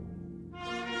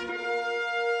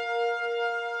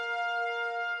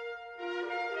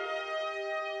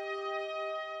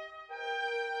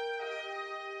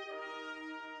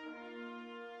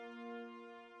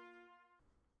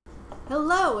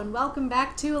Hello and welcome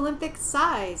back to Olympic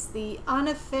Size, the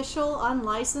unofficial,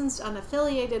 unlicensed,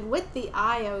 unaffiliated with the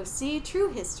IOC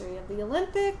true history of the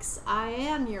Olympics. I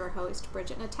am your host,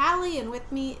 Bridget Natali, and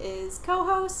with me is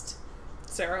co-host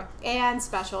Sarah and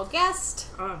special guest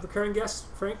recurring guest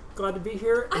Frank. Glad to be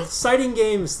here. Exciting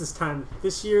games this time.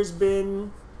 This year's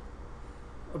been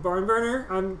a barn burner.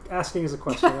 I'm asking as a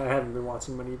question. I haven't been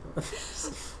watching many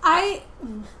Olympics.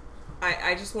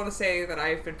 I just want to say that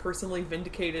I've been personally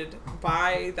vindicated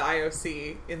by the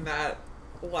IOC in that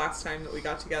last time that we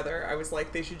got together, I was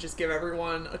like, they should just give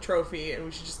everyone a trophy and we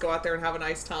should just go out there and have a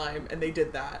nice time, and they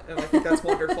did that, and I think that's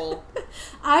wonderful.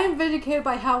 I am vindicated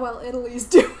by how well Italy's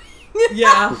doing.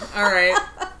 Yeah, alright.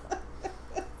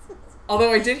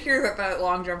 Although I did hear that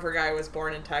long jumper guy was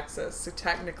born in Texas, so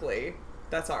technically,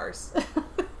 that's ours.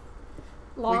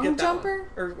 Long jumper?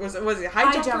 Or was it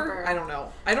high jumper? I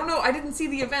don't know. I didn't see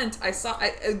the event. I saw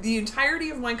the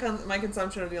entirety of my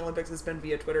consumption of the Olympics has been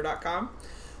via Twitter.com.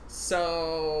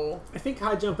 So I think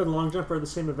high jump and long jump are the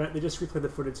same event. They just replay the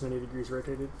footage 90 degrees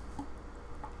rotated.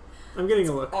 I'm getting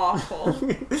a look. Awful.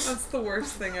 That's the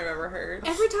worst thing I've ever heard.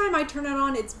 Every time I turn it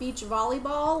on, it's beach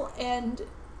volleyball, and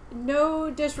no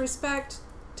disrespect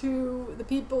to the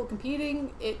people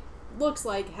competing, it looks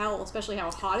like hell, especially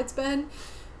how hot it's been.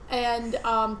 And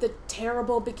the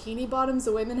terrible bikini bottoms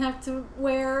the women have to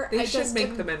wear. They should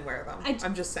make the men wear them.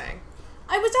 I'm just saying.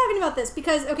 I was talking about this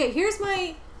because, okay,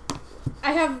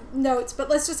 I have notes, but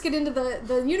let's just get into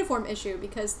the uniform issue,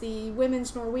 because the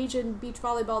women's Norwegian beach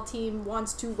volleyball team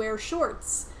wants to wear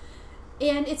shorts.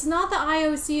 And it's not the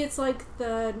IOC, it's like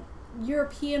the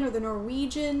European or the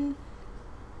Norwegian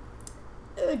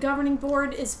governing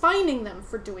board is finding them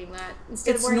for doing that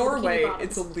instead of wearing Norway. bikini bottoms.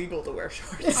 It's illegal to wear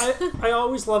shorts. I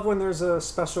always love when there's a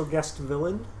special guest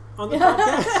villain on the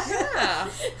podcast. Yeah.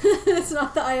 It's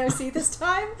not the IOC this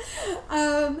time.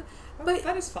 But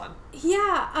that is fun.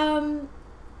 Yeah.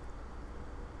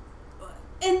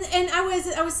 And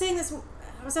I was saying this.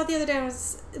 I was out the other day. I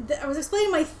was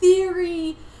explaining my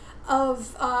theory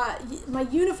of my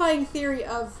unifying theory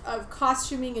of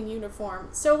costuming and uniform.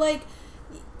 So like,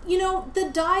 you know, the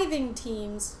diving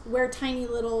teams wear tiny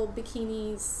little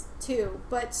bikinis too,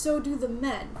 but so do the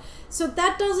men. So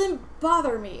that doesn't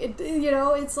bother me.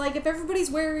 It's like if everybody's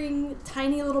wearing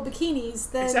tiny little bikinis,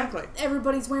 then exactly.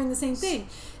 Everybody's wearing the same thing.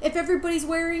 If everybody's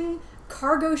wearing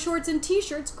cargo shorts and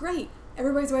t-shirts, great.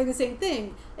 Everybody's wearing the same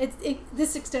thing.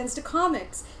 This extends to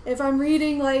comics. If I'm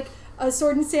reading like a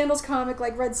Sword and Sandals comic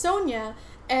like Red Sonja,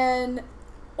 and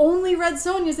only Red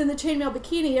Sonja's in the chainmail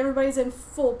bikini, everybody's in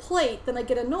full plate, then I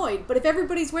get annoyed. But if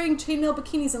everybody's wearing chainmail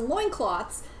bikinis and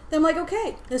loincloths, then I'm like,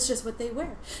 okay, that's just what they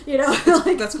wear.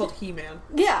 That's called He-Man.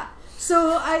 Yeah.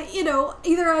 So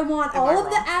either I want all of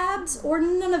the abs or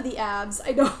none of the abs.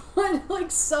 I don't want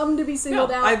like some to be singled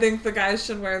out. I think the guys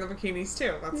should wear the bikinis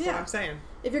too. That's what I'm saying.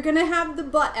 If you're gonna have the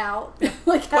butt out,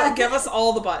 give us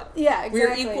all the butt. Yeah,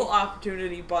 exactly. We're equal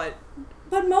opportunity, but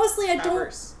mostly I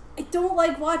don't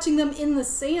like watching them in the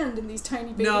sand in these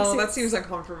tiny baby suits. That seems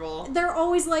uncomfortable. They're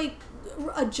always like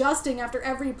adjusting after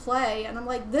every play, and I'm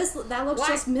like, that looks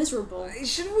just miserable.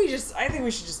 Shouldn't we just? I think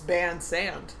we should just ban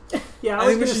sand. Yeah, I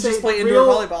think we should just play indoor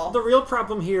volleyball. The real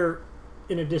problem here,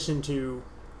 in addition to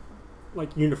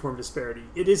like uniform disparity,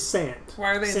 it is sand.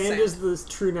 Why are they sand? Sand is the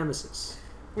true nemesis.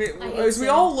 As we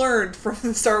all learned from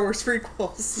the Star Wars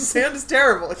prequels, sand is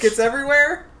terrible. It gets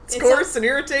everywhere. It's coarse and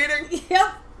irritating.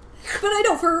 Yep. But I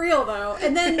know, for real though.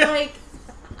 And then like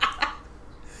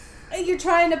you're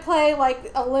trying to play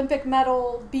like Olympic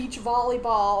medal beach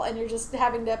volleyball, and you're just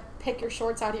having to pick your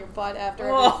shorts out of your butt after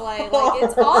every play. Like,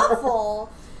 it's awful.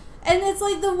 And it's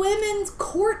like the women's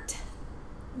court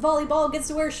volleyball gets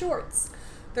to wear shorts.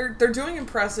 They're doing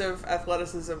impressive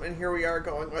athleticism, and here we are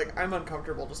going like, I'm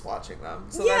uncomfortable just watching them.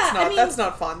 So that's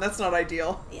not fun. That's not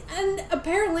ideal. And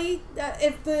apparently,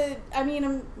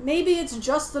 maybe it's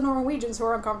just the Norwegians who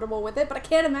are uncomfortable with it, but I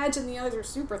can't imagine the others are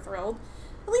super thrilled.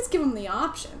 At least give them the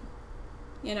option.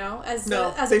 As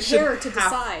a pair to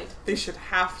decide. They should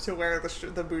have to wear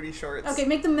the booty shorts. Okay,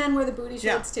 make the men wear the booty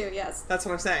shorts too, yes. That's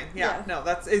what I'm saying. Yeah. No,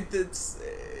 that's it. It's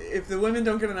if the women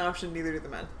don't get an option, neither do the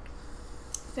men.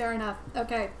 Fair enough.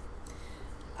 Okay.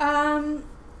 So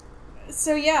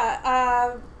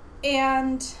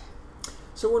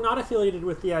we're not affiliated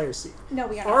with the IOC. No,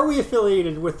 we are. Are we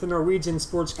affiliated with the Norwegian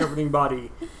sports governing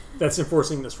body that's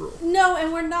enforcing this rule? No,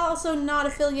 and we're also not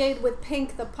affiliated with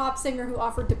Pink, the pop singer who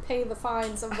offered to pay the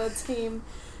fines of the team.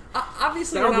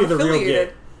 Obviously, we're not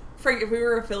affiliated. Frank, if we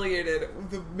were affiliated,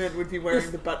 the men would be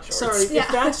wearing the butt shorts. Sorry, if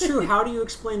that's true, how do you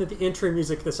explain that the intro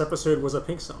music this episode was a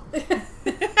Pink song?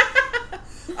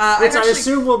 Which I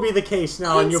assume will be the case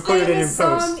now, and you'll put it in post.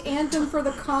 Song Anthem for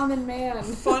the Common Man.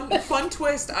 Fun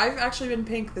twist. I've actually been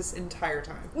Pink this entire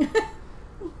time.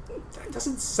 That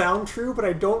doesn't sound true, but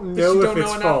I don't know if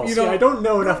it's false. You don't, I don't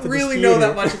know enough to really know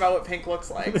that much about what Pink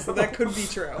looks like, so that could be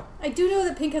true. I do know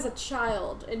that Pink has a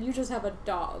child, and you just have a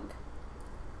dog.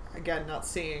 Again, not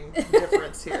seeing the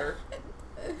difference here.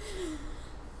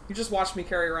 You just watched me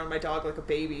carry around my dog like a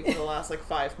baby for the last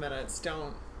 5 minutes.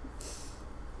 Don't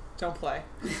play.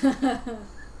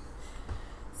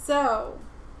 So,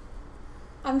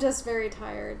 I'm just very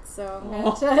tired. So I'm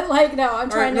gonna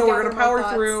trying to. We're gonna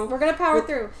power through. We're gonna power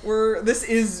through. This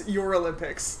is your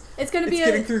Olympics. It's gonna be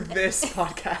getting through this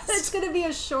podcast. It's gonna be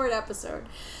a short episode.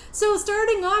 So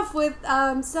starting off with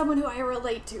someone who I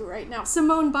relate to right now,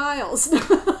 Simone Biles.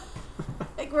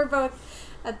 We're both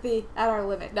at our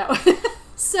limit. No.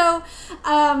 So,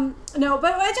 no,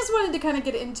 but I just wanted to kind of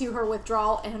get into her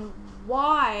withdrawal and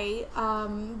why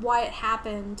it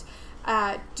happened.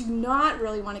 Do not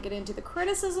really want to get into the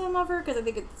criticism of her because I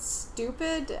think it's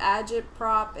stupid,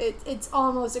 agitprop. It's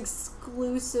almost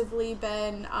exclusively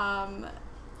been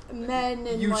men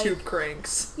and YouTube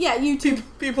cranks. Yeah, YouTube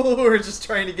people who are just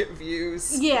trying to get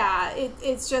views. Yeah,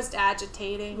 it's just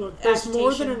agitating. Look, there's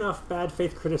more than enough bad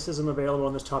faith criticism available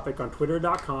on this topic on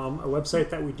Twitter.com, a website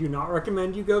that we do not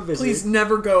recommend you go visit. Please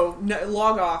never go.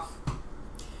 Log off.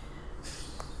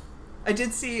 I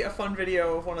did see a fun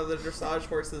video of one of the dressage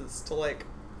horses to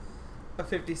a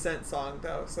 50 Cent song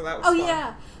though, so that was fun.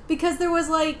 Yeah, because there was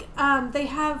they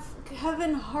have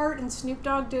Kevin Hart and Snoop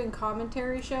Dogg doing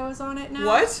commentary shows on it now.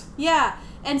 What? Yeah,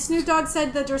 and Snoop Dogg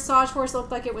said the dressage horse looked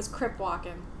like it was crip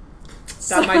walking.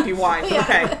 That might be why. Yeah.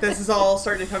 Okay, this is all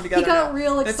starting to come together. He got now.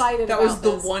 real excited. That was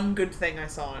about the one good thing I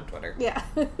saw on Twitter. Yeah.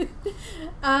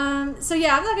 So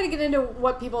yeah, I'm not going to get into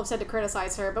what people have said to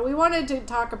criticize her, but I wanted to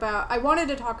talk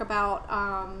about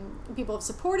people have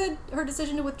supported her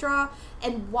decision to withdraw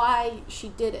and why she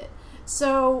did it.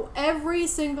 So every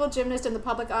single gymnast in the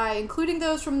public eye, including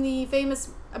those from the famous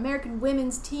American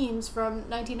women's teams from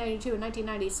 1992 and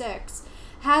 1996,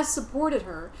 has supported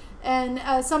her. And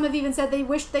some have even said they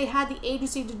wish they had the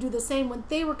agency to do the same when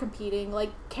they were competing, like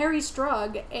Carrie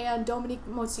Strug and Dominique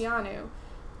Moceanu.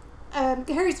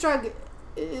 Carrie Strug,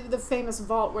 the famous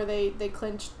vault where they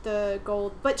clinched the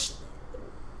gold, but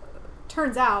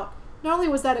turns out, not only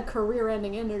was that a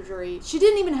career-ending injury, she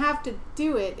didn't even have to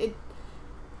do it.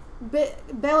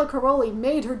 Bela Karolyi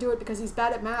made her do it because he's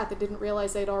bad at math and didn't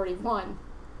realize they'd already won.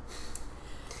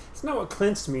 It's not what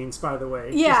clinched means, by the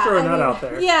way. Yeah, just throwing that out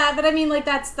there. Yeah, but I mean,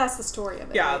 that's the story of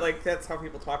it. Yeah, right? That's how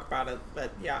people talk about it. But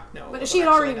yeah, no. But she had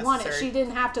already won it. She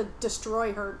didn't have to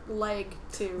destroy her leg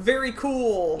to. Very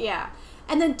cool. Yeah,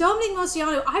 and then Dominique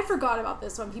Moceanu, I forgot about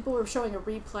this one. People were showing a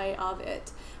replay of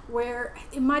it, where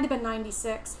it might have been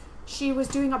 96. She was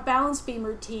doing a balance beam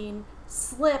routine,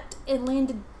 slipped and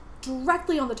landed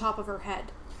directly on the top of her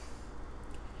head.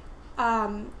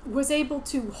 Was able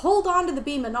to hold on to the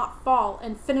beam and not fall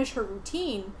and finish her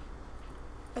routine.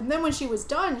 And then when she was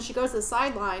done, she goes to the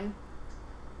sideline.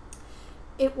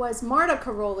 It was Marta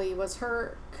Karolyi was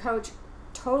her coach,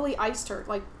 totally iced her,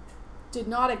 did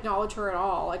not acknowledge her at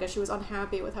all. I guess she was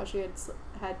unhappy with how she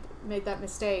had made that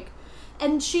mistake.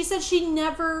 And she said she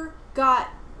never got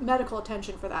medical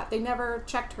attention for that. They never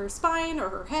checked her spine or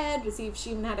her head to see if she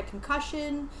even had a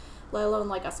concussion, let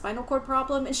alone a spinal cord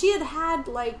problem. And she had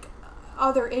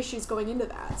other issues going into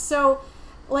that. So,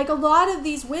 a lot of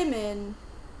these women,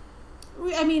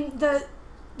 I mean, the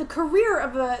career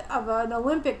of an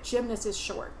Olympic gymnast is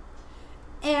short.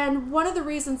 And one of the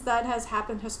reasons that has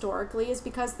happened historically is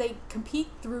because they compete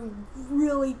through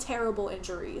really terrible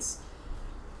injuries.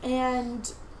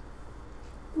 And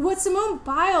with Simone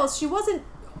Biles, she wasn't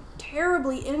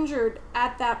terribly injured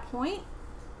at that point,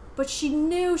 but she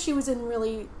knew she was in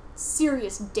really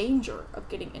serious danger of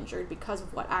getting injured because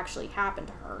of what actually happened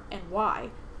to her and why.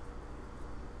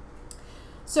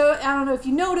 So I don't know if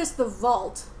you noticed the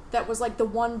vault that was the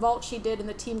one vault she did in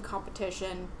the team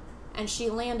competition, and she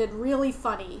landed really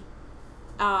funny,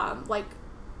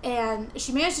 and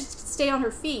she managed to stay on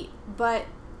her feet, but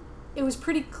it was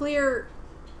pretty clear.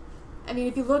 I mean,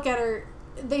 if you look at her,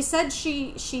 they said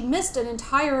she missed an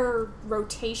entire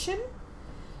rotation.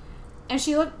 And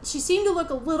she seemed to look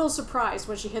a little surprised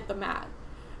when she hit the mat.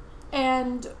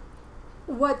 And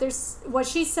what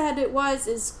she said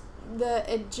is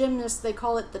a gymnast, they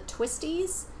call it the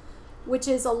twisties, which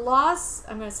is a loss.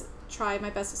 I'm going to try my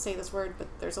best to say this word, but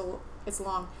it's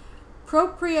long.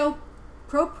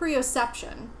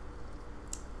 Proprioception,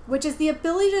 which is the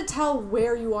ability to tell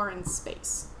where you are in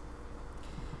space.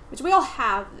 Which we all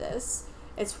have this.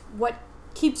 It's what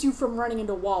keeps you from running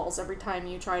into walls every time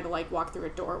you try to walk through a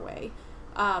doorway.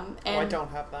 And I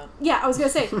don't have that. Yeah, I was going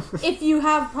to say, if you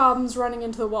have problems running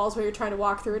into the walls while you're trying to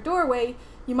walk through a doorway,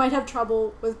 you might have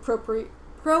trouble with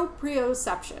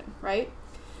proprioception, right?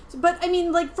 But, I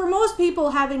mean, like, for most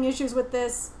people, having issues with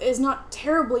this is not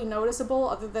terribly noticeable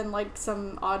other than, like,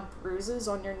 some odd bruises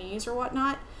on your knees or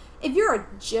whatnot. If you're a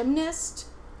gymnast,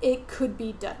 it could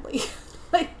be deadly.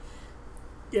 Like,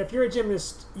 yeah, if you're a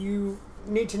gymnast, you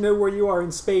need to know where you are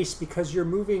in space because you're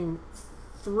moving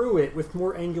through it with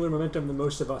more angular momentum than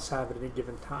most of us have at any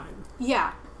given time.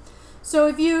 Yeah. So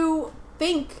if you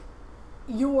think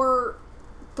you're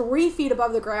 3 feet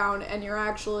above the ground and you're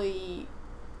actually,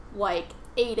 like,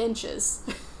 8 inches,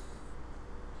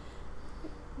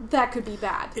 that could be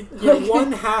bad. Yeah,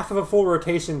 1/2 of a full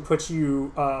rotation puts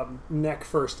you neck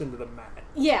first into the mat.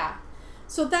 Yeah.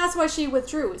 So that's why she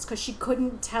withdrew, is because she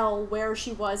couldn't tell where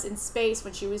she was in space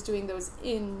when she was doing those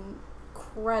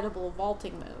incredible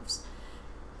vaulting moves.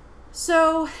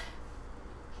 So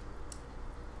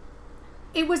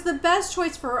it was the best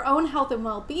choice for her own health and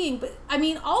well-being, but I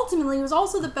mean, ultimately, it was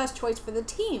also the best choice for the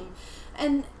team.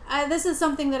 And this is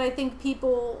something that I think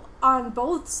people on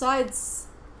both sides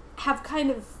have kind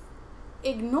of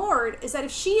ignored, is that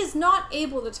if she is not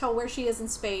able to tell where she is in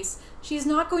space, she is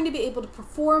not going to be able to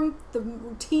perform the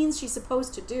routines she's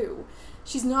supposed to do.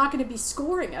 She's not going to be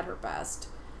scoring at her best.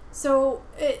 So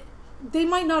they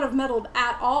might not have meddled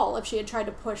at all if she had tried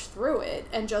to push through it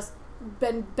and just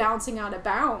been bouncing out of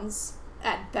bounds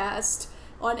at best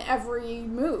on every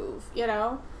move, you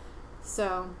know?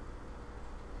 So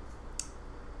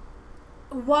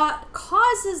what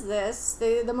causes this,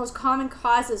 the most common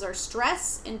causes are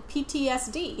stress and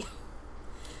PTSD.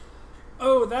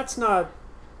 Oh, that's not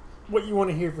what you want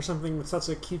to hear for something with such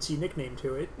a cutesy nickname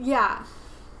to it. Yeah.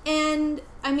 And,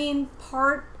 I mean,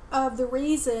 part of the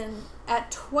reason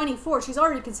at 24, she's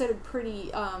already considered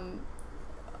pretty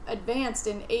advanced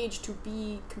in age to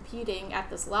be competing at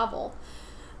this level.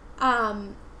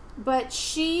 But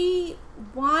she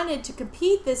wanted to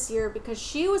compete this year because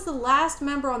she was the last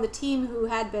member on the team who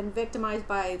had been victimized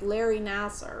by Larry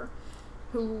Nassar,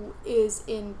 who is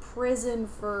in prison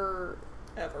for...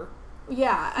 Ever.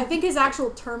 Yeah, I think his actual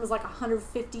term is like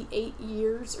 158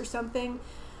 years or something.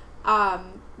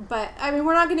 But, I mean,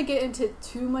 we're not going to get into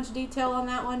too much detail on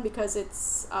that one because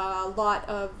it's a lot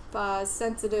of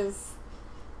sensitive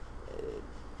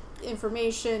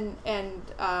information and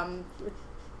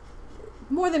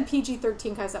more than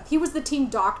PG-13 kind of stuff. He was the team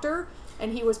doctor,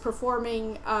 and he was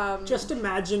performing... Just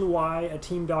imagine why a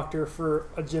team doctor for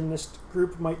a gymnast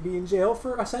group might be in jail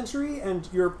for a century, and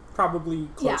you're probably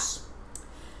close. Yeah.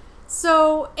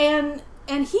 So, and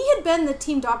he had been the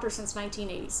team doctor since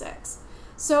 1986.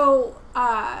 So,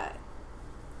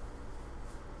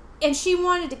 and she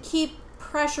wanted to keep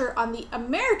pressure on the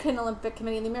American Olympic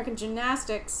Committee and the American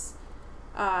Gymnastics,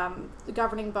 the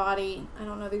governing body. I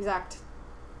don't know the exact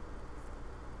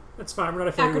That's fine. We're not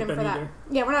affiliated with them either.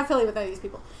 Yeah, we're not affiliated with any of these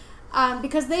people.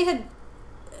 Because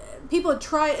people had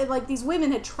tried, like, these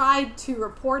women had tried to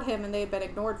report him and they had been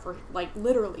ignored for, like,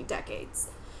 literally decades.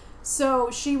 So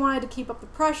she wanted to keep up the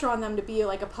pressure on them to be,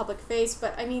 like, a public face.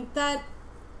 But, I mean, that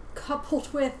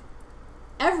coupled with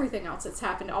everything else that's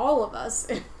happened to all of us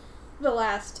in the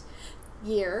last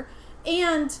year.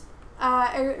 And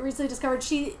I recently discovered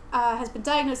she has been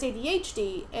diagnosed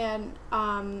ADHD, and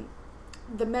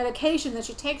the medication that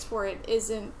she takes for it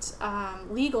isn't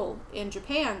legal in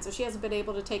Japan, so she hasn't been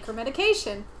able to take her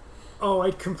medication. Oh, I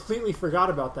completely forgot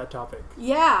about that topic.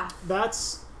 Yeah.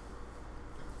 That's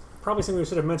probably something we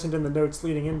should have mentioned in the notes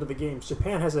leading into the games.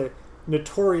 Japan has a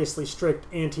notoriously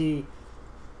strict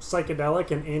anti-psychedelic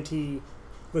and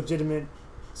anti-legitimate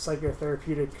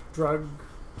psychotherapeutic drug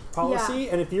policy,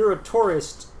 and if you're a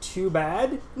tourist, too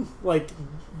bad. Like,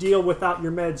 deal without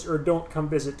your meds or don't come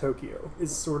visit Tokyo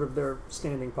is sort of their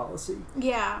standing policy.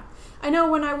 Yeah. I know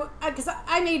when because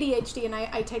I'm ADHD and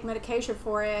I take medication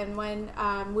for it, and when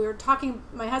we were talking,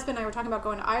 my husband and I were talking about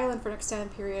going to Ireland for an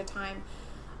extended period of time,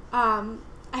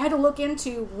 I had to look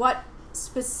into what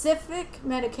specific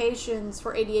medications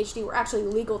for ADHD were actually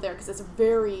legal there, because it's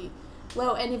very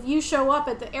low. And if you show up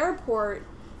at the airport,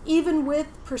 even with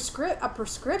a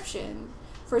prescription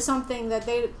for something that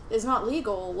is not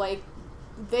legal, like,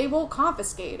 they will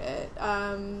confiscate it.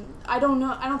 I don't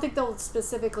know. I don't think they'll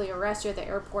specifically arrest you at the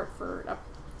airport for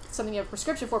something you have a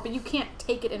prescription for, but you can't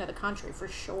take it into the country for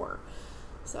sure.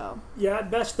 So yeah, at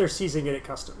best they're seizing it at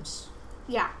customs.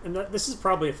 Yeah. And this is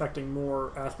probably affecting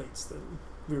more athletes than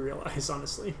we realize,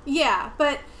 honestly. Yeah,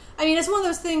 but I mean, it's one of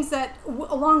those things that,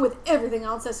 along with everything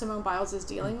else that Simone Biles is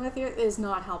dealing with here, is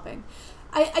not helping.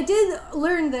 I did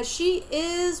learn that she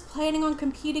is planning on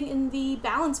competing in the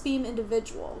balance beam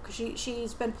individual, because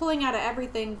she's been pulling out of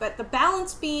everything, but the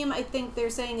balance beam, I think they're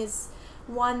saying, is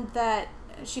one that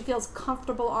she feels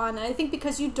comfortable on. And I think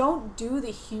because you don't do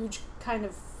the huge kind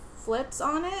of flips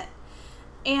on it,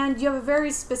 and you have a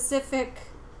very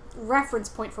specific reference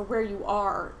point for where you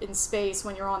are in space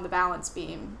when you're on the balance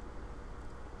beam.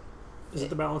 Is it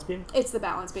the balance beam? It's the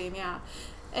balance beam, yeah.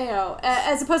 You know,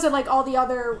 as opposed to like all the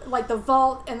other, like the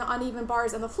vault and the uneven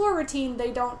bars and the floor routine,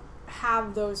 they don't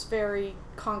have those very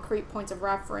concrete points of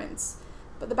reference.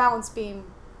 But the balance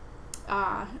beam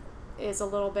is a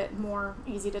little bit more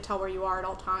easy to tell where you are at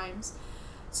all times.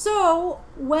 So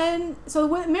the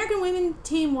American women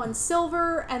team won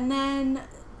silver, and then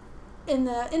in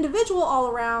the individual all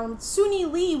around, Suni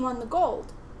Lee won the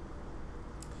gold.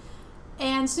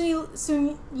 And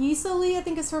Sunyisa Lee, I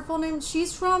think is her full name.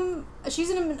 She's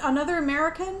another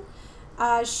American.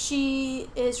 She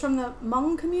is from the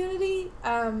Hmong community,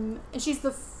 and she's the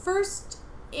first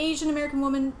Asian American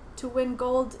woman to win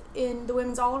gold in the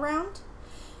women's all around.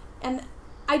 And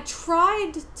I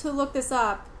tried to look this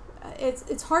up.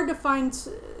 It's hard to find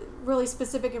really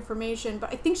specific information,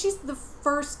 but I think she's the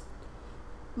first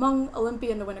Hmong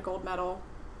Olympian to win a gold medal.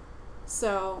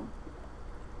 So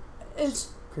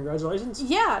it's... Congratulations.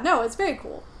 Yeah, no, it's very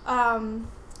cool. And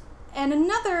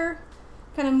another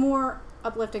kind of more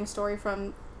uplifting story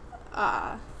from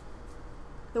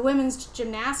the women's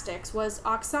gymnastics was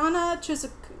Oksana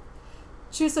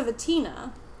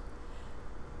Chusovitina.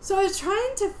 So I was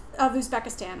trying to... of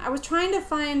Uzbekistan. I was trying to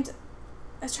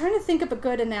think of a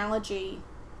good analogy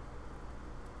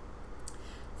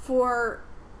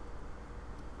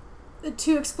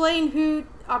to explain who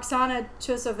Oksana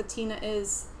Chusovitina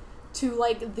is to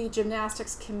like the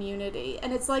gymnastics community,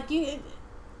 and it's like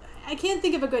I can't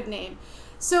think of a good name.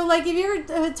 So like if you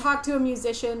ever talk to a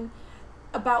musician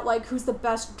about like who's the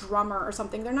best drummer or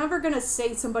something, they're never gonna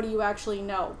say somebody you actually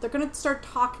know. They're gonna start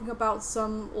talking about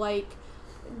some like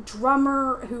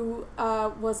drummer who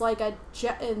was like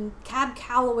in Cab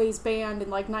Calloway's band in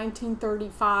like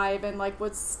 1935 and like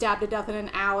was stabbed to death in an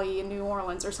alley in New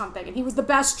Orleans or something, and he was the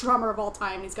best drummer of all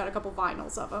time. He's got a couple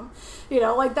vinyls of him,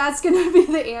 like that's gonna be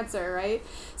the answer, right?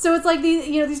 So it's like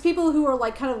these people who are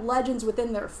like kind of legends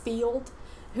within their field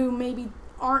who maybe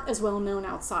aren't as well known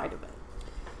outside of it.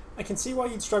 I can see why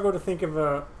you'd struggle to think of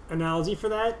a analogy for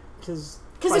that, because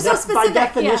it's so specific. By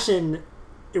definition,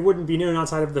 it wouldn't be known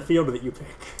outside of the field that you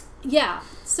pick. Yeah.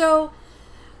 So,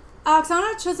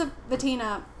 Oksana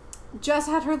Chusovitina just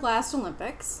had her last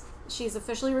Olympics. She's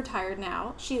officially retired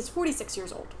now. She is 46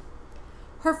 years old.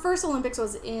 Her first Olympics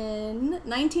was in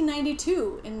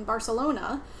 1992 in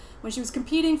Barcelona when she was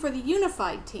competing for the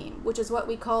unified team, which is what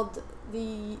we called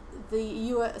the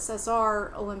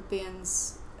USSR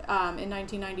Olympians in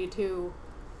 1992,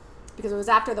 because it was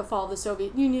after the fall of the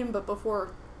Soviet Union, but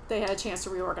before they had a chance to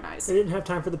reorganize. They didn't have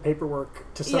time for the paperwork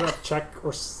to set up Czech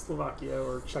or Slovakia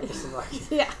or Czechoslovakia.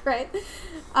 Yeah, right.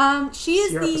 She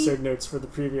is your episode notes for the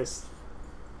previous.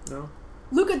 No?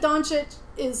 Luka Doncic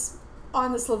is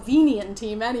on the Slovenian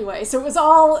team anyway, so it was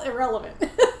all irrelevant.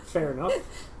 Fair enough.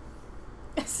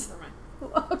 Never mind.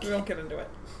 Okay. We won't get into it.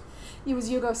 It was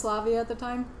Yugoslavia at the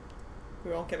time.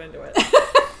 We won't get into it.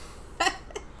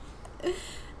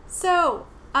 So,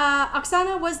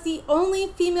 Oksana was the only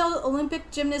female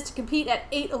Olympic gymnast to compete at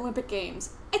 8 Olympic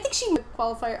Games. I think she might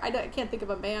qualify. I can't think of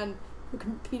a man who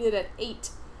competed at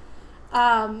 8.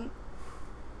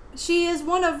 She is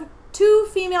one of 2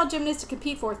 female gymnasts to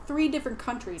compete for 3 different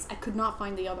countries. I could not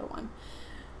find the other one.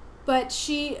 But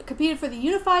she competed for the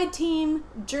unified team,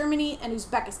 Germany, and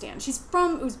Uzbekistan. She's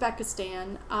from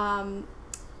Uzbekistan.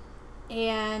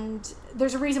 And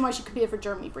there's a reason why she competed for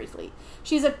Germany briefly.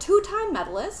 She's a 2-time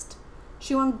medalist.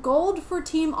 She won gold for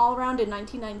team all-around in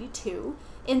 1992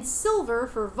 and silver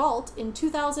for vault in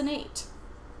 2008.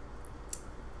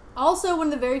 Also one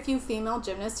of the very few female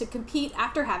gymnasts to compete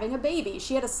after having a baby.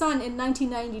 She had a son in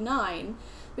 1999,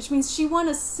 which means she won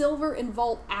a silver in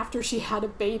vault after she had a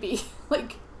baby.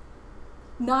 Like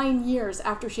 9 years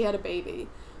after she had a baby.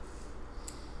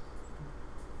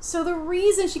 So the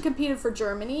reason she competed for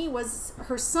Germany was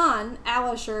her son,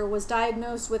 Alisher, was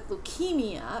diagnosed with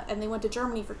leukemia, and they went to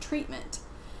Germany for treatment.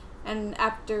 And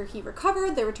after he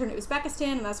recovered, they returned to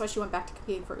Uzbekistan, and that's why she went back to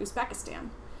competing for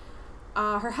Uzbekistan.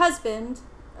 Her husband,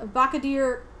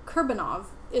 Bakadir Kurbanov,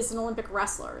 is an Olympic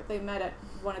wrestler. They met at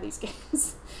one of these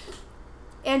games.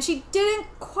 And she didn't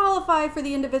qualify for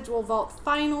the individual vault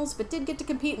finals, but did get to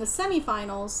compete in the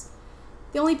semifinals.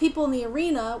 The only people in the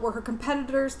arena were her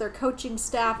competitors, their coaching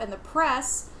staff, and the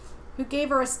press, who gave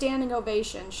her a standing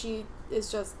ovation. She is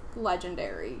just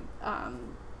legendary.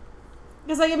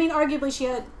 Because, like, I mean, arguably she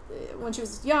had, when she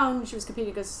was young, she was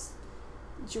competing because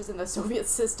she was in the Soviet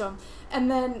system. And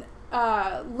then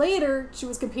later, she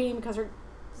was competing because her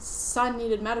son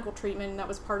needed medical treatment, and that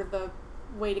was part of the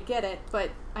way to get it.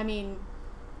 But, I mean,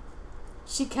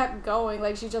 she kept going.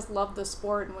 Like, she just loved the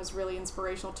sport and was really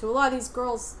inspirational to a lot of these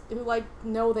girls who, like,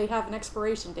 know they have an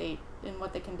expiration date in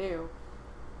what they can do.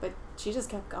 But she just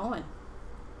kept going.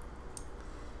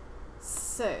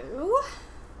 So,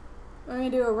 we're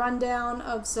going to do a rundown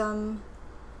of some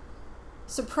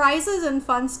surprises and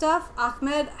fun stuff.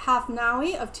 Ahmed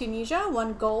Hafnaoui of Tunisia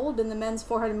won gold in the men's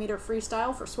 400-meter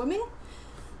freestyle for swimming.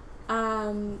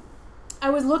 I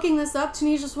was looking this up.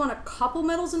 Tunisia's won a couple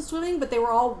medals in swimming, but they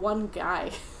were all one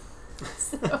guy.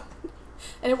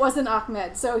 And it wasn't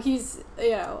Ahmed. So he's,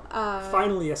 you know...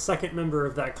 finally, a second member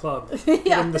of that club.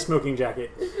 Yeah. In the smoking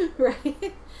jacket.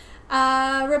 Right.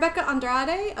 Rebecca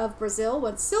Andrade of Brazil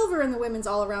won silver in the women's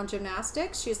all-around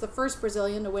gymnastics. She's the first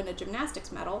Brazilian to win a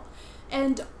gymnastics medal.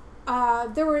 And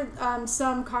there were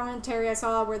some commentary I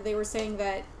saw where they were saying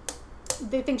that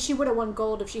they think she would have won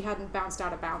gold if she hadn't bounced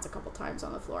out of bounds a couple times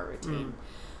on the floor routine.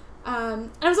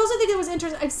 And I was also thinking it was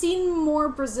interesting. I've seen more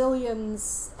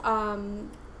Brazilians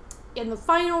in the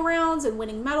final rounds and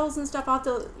winning medals and stuff. I'll have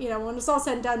to, you know, when it's all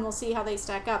said and done, we'll see how they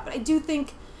stack up. But I do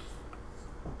think,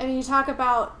 I mean, you talk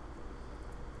about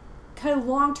kind of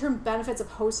long-term benefits of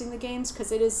hosting the games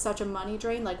because it is such a money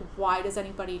drain. Like, why does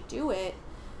anybody do it?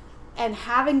 And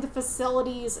having the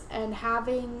facilities and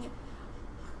having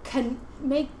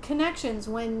make connections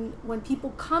when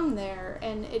people come there,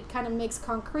 and it kind of makes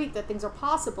concrete that things are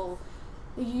possible.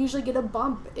 You usually get a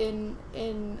bump in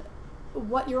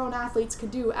what your own athletes can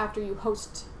do after you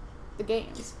host the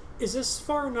games. Is this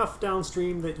far enough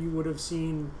downstream that you would have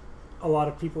seen a lot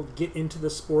of people get into the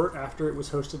sport after it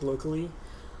was hosted locally?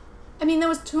 I mean, that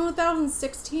was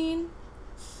 2016,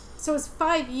 so it was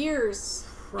 5 years,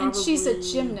 and she's a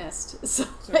gymnast, so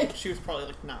like, she was probably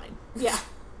like 9. Yeah.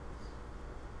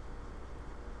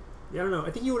 Yeah, I don't know.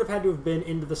 I think you would have had to have been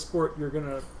into the sport you're going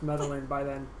to medal in by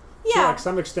then. Yeah. To like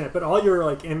some extent. But all your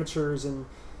like amateurs and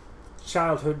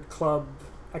childhood club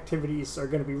activities are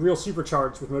going to be real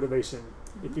supercharged with motivation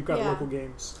if you've got local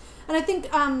games. And I think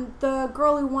the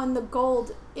girl who won the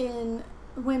gold in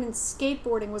women's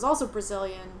skateboarding was also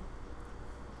Brazilian.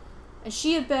 And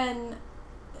she had gone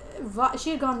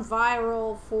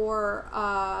viral for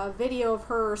a video of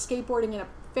her skateboarding in a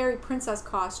fairy princess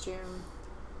costume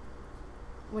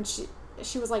when she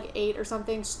was like 8 or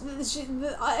something.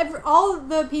 All of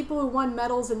the people who won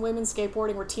medals in women's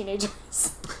skateboarding were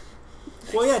teenagers.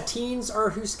 Well, yeah, teens are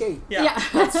who skate. Yeah.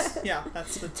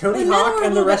 That's the Tony Hawk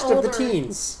and the rest of the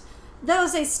teens. That would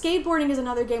say skateboarding is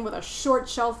another game with a short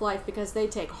shelf life because they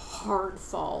take hard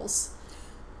falls.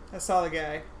 I saw the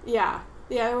guy. Yeah,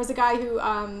 there was a guy who...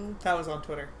 that was on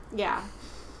Twitter. Yeah.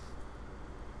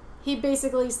 He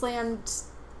basically slammed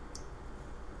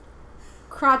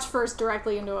crotch first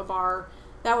directly into a bar.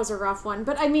 That was a rough one.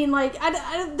 But, I mean, like,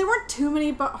 there weren't too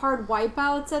many hard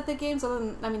wipeouts at the games. Other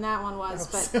than, I mean, that one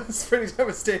was. It was pretty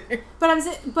devastating.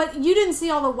 But you didn't see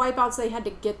all the wipeouts they had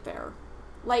to get there.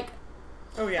 Like...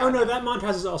 Oh, yeah. Oh, no, that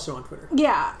montage is also on Twitter.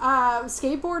 Yeah.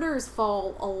 Skateboarders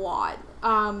fall a lot.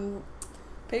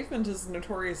 Pavement is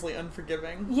notoriously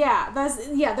unforgiving. Yeah,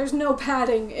 there's no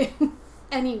padding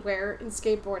anywhere in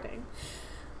skateboarding.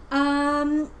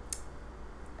 A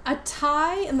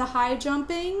tie in the high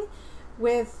jumping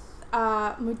with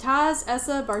Mutaz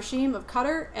Essa Barshim of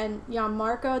Qatar and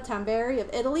Gianmarco Tamberi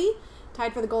of Italy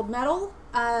tied for the gold medal.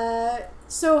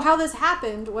 So how this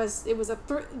happened was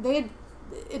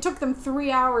it took them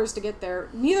 3 hours to get there.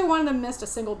 Neither one of them missed a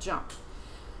single jump,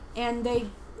 and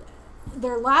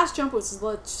their last jump was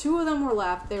 2 of them were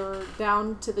left. They were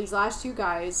down to these last 2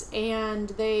 guys, and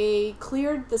they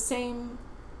cleared the same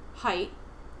height.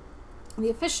 The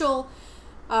official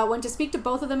went to speak to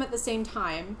both of them at the same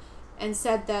time and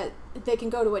said that they can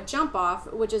go to a jump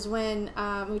off, which is when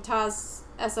Mutaz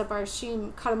Essa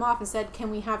Barshim cut him off and said,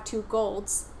 "Can we have 2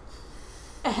 golds?"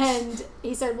 And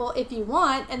he said, "Well, if you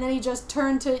want." And then he just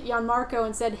turned to Gianmarco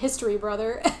and said, "History,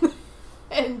 brother."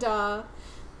 And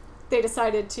they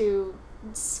decided to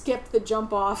skip the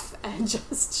jump off and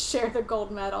just share the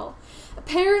gold medal.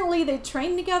 Apparently they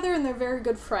train together and they're very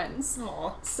good friends.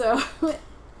 Aww. So,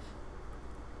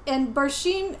 and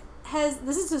Barshim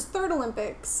this is his 3rd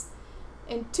Olympics.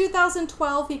 In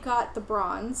 2012 he got the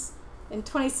bronze. In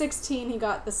 2016 he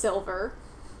got the silver.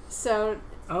 So...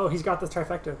 Oh, he's got the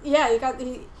trifecta. Yeah, he got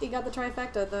the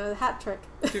trifecta, the hat trick.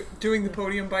 Doing the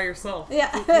podium by yourself.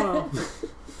 Yeah.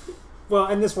 Well,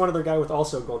 and this one other guy with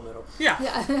also gold medal. Yeah.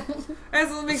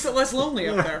 As it makes it less lonely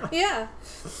up there. Yeah.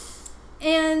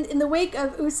 And in the wake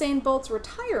of Usain Bolt's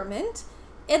retirement,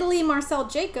 Italy's Marcel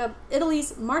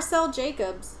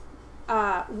Jacobs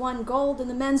won gold in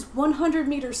the men's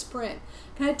 100-meter sprint.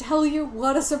 Can I tell you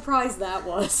what a surprise that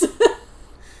was?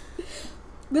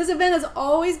 This event has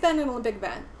always been an Olympic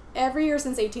event, every year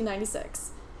since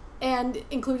 1896, and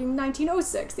including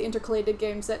 1906, the intercalated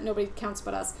games that nobody counts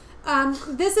but us.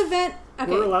 This event...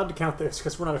 Okay. We're allowed to count this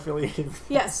because we're not affiliated with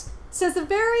Yes. Since the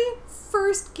very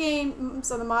first game,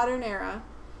 so the modern era,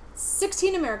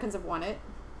 16 Americans have won it.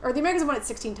 Or the Americans have won it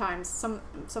 16 times. Some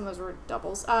of those were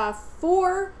doubles.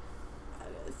 The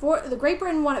Great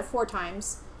Britain won it 4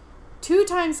 times. 2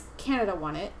 times Canada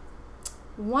won it.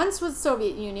 Once was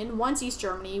Soviet Union, once East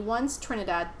Germany, once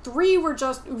Trinidad. 3 were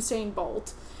just Usain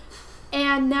Bolt.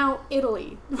 And now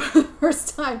Italy, for the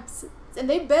first time. And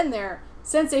they've been there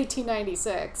since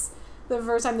 1896. The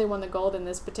first time they won the gold in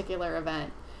this particular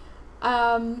event.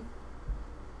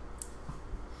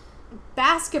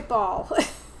 Basketball.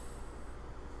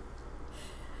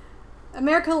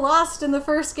 America lost in the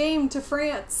first game to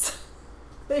France.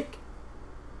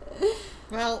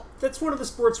 Well, that's one of the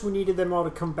sports we needed them all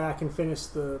to come back and finish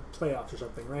the playoffs or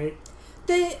something, right?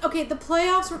 The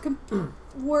playoffs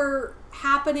were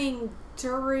happening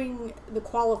during the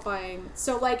qualifying.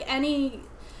 So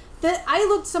I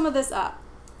looked some of this up.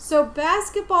 So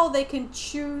basketball, they can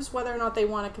choose whether or not they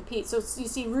want to compete. So you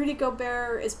see Rudy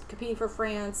Gobert is competing for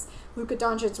France. Luka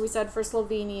Doncic, we said, for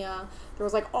Slovenia. There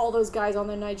was all those guys on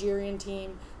the Nigerian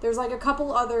team. There's a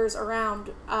couple others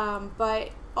around. But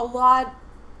a lot,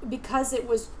 because it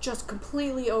was just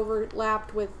completely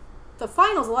overlapped with the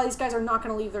finals, a lot of these guys are not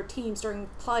going to leave their teams during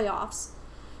playoffs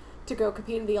to go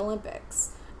compete in the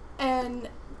Olympics. And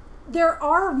there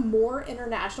are more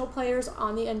international players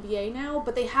on the NBA now,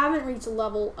 but they haven't reached the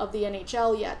level of the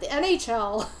NHL yet. The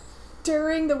NHL,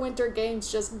 during the Winter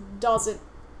Games, just doesn't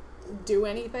do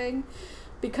anything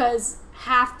because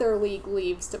half their league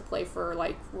leaves to play for,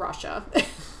 Russia.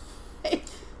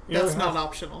 That's not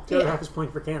optional. The other half is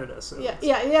playing for Canada. So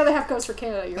the other half goes for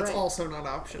Canada, you're That's right. also not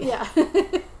optional. Yeah.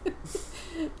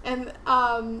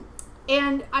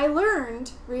 And I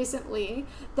learned recently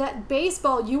that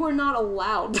baseball, you are not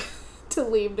allowed to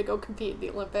leave to go compete in the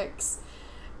Olympics.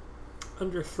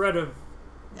 Under threat of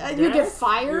you get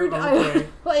fired. Okay.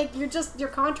 Your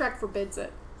contract forbids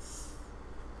it.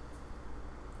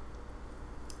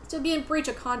 To be in breach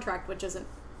of contract, which isn't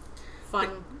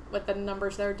fun with the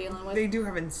numbers they're dealing with. They do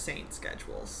have insane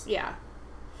schedules. Yeah.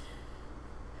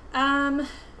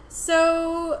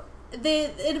 So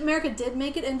America did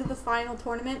make it into the final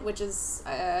tournament, which is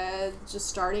just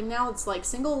starting now. It's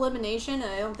single elimination,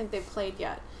 and I don't think they've played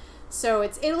yet. So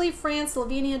it's Italy, France,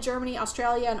 Slovenia, Germany,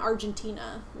 Australia, and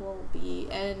Argentina will be.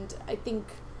 And I think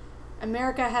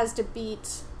America has to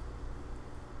beat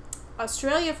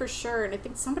Australia for sure, and I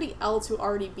think somebody else who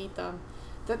already beat them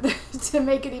to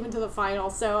make it even to the final.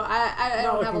 So I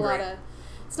don't have a lot of...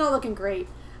 It's not looking great.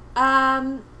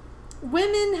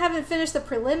 Women haven't finished the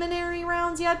preliminary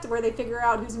rounds yet, where they figure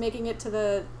out who's making it to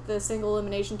the single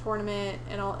elimination tournament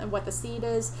and what the seed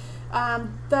is. The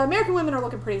American women are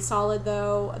looking pretty solid,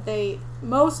 though.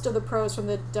 Most of the pros from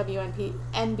the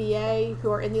NBA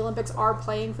who are in the Olympics are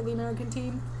playing for the American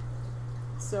team,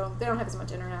 so they don't have as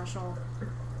much international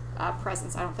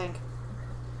presence, I don't think.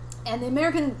 And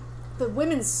the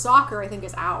women's soccer, I think,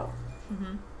 is out.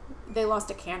 Mm-hmm. They lost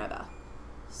to Canada,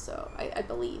 so I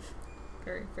believe.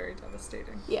 Very, very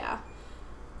devastating. Yeah.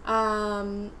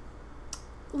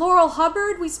 Laurel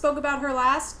Hubbard, we spoke about her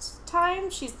last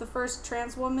time. She's the first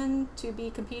trans woman to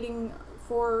be competing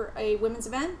for a women's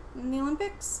event in the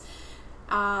Olympics.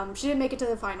 She didn't make it to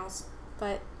the finals,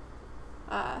 but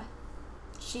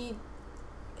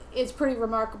it's pretty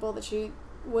remarkable that she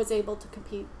was able to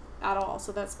compete at all,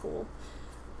 so that's cool.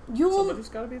 Somebody's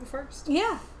got to be the first.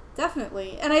 Yeah,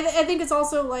 definitely. And I think it's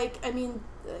also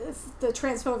the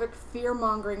transphobic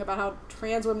fear-mongering about how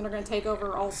trans women are going to take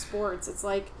over all sports. It's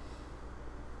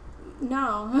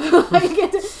no.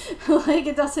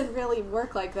 It doesn't really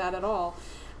work like that at all.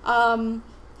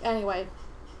 Anyway.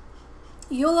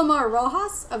 Yulimar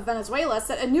Rojas of Venezuela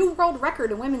set a new world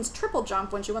record in women's triple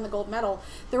jump when she won the gold medal.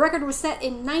 The record was set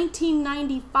in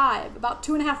 1995, about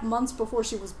 2.5 months before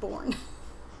she was born.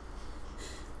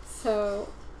 So...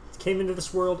 Came into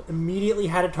this world, immediately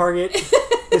had a target,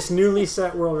 this newly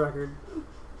set world record.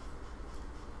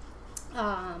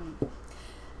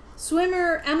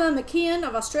 Swimmer Emma McKeon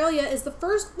of Australia is the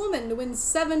first woman to win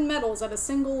 7 medals at a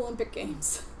single Olympic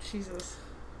Games. Jesus.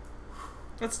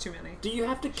 That's too many. Do you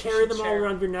have to carry them all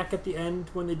around your neck at the end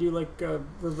when they do a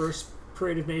reverse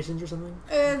Parade of Nations or something?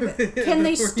 Can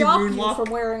they stop you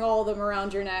from wearing all of them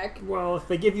around your neck? Well, if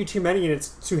they give you too many and it's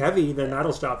too heavy, then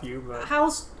that'll stop you. But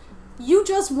You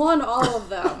just won all of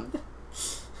them.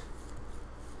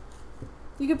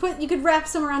 You could wrap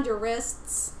some around your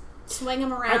wrists, swing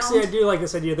them around. Actually, I do like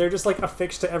this idea. They're just like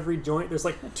affixed to every joint. There's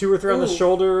like 2 or 3 on the Ooh.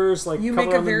 shoulders. Like You couple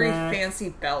make a on the very neck. fancy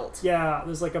belt. Yeah,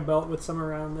 there's like a belt with some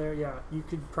around there. Yeah, you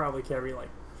could probably carry like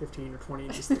 15 or 20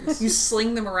 of these things. You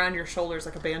sling them around your shoulders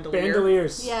like a bandolier.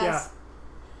 Bandoliers. Yes. Yeah.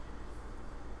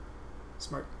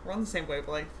 Smart. We're on the same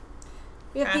wavelength.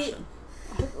 We have Passion.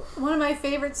 one of my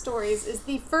favorite stories is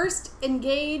the first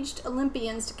engaged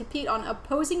Olympians to compete on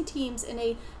opposing teams in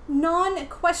a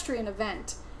non-equestrian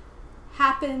event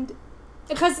happened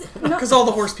because Because all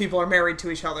the horse people are married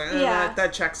to each other. Yeah.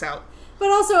 That checks out. but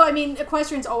also, I mean,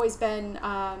 equestrian's always been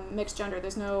mixed gender.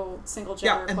 There's no single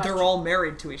gender. Yeah, and equestrian. they're all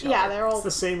married to each other. Yeah, they're all. It's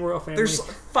the same royal family. There's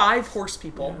 5 horse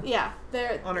people Yeah,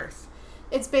 they're. on Earth.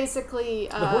 It's basically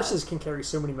the horses can carry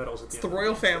so many medals at the It's the end.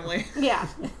 royal family. Yeah,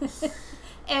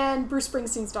 and Bruce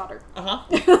Springsteen's daughter.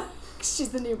 Uh-huh. She's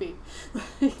the newbie,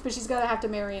 but she's gonna have to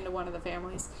marry into one of the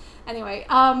families. Anyway,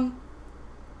 Did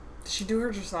she do her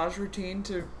dressage routine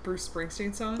to Bruce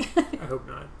Springsteen's song? I hope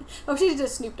not. oh, she did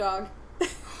Snoop Dogg.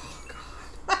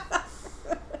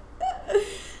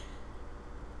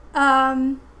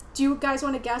 Do you guys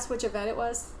want to guess which event it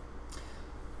was?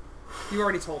 You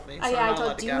already told me. So Yeah, I'm I not told.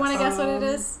 allowed to Do you guess. want to guess what it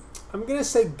is? I'm gonna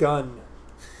say gun.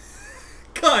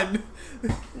 Gun.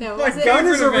 No, My was it? Gun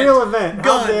is a event. real event. How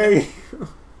Gun. dare you?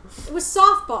 It was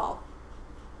softball.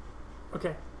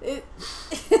 Okay. It,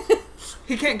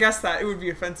 He can't guess that. It would be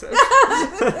offensive.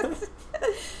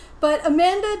 but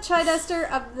Amanda Chidester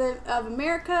of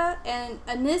America and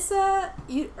Anissa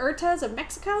Urtez of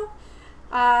Mexico,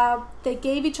 they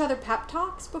gave each other pep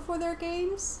talks before their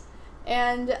games.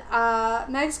 And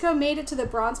Mexico made it to the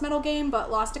bronze medal game,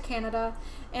 but lost to Canada.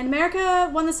 And America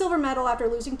won the silver medal after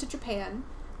losing to Japan.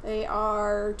 They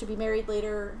are to be married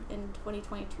later in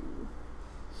 2022.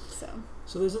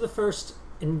 So those are the first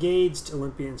engaged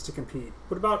Olympians to compete.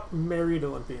 What about married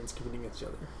Olympians competing against each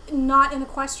other? Not in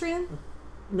equestrian.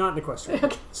 Not in equestrian.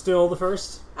 Okay. Still the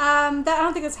first? That I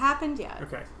don't think it's happened yet.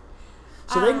 Okay.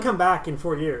 So they can come back in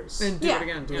 4 years. And do yeah. it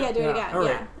again. Yeah, do it Yeah, again. all right.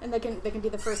 Yeah, and they can be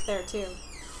the first there too.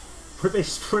 Were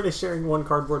they sharing one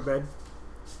cardboard bed?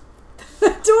 The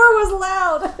door was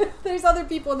loud. There's other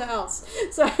people in the house.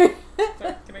 Sorry.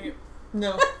 Sorry, can I get...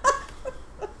 No.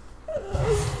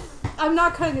 I'm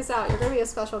not cutting this out. You're gonna be a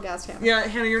special guest, Hannah. Yeah,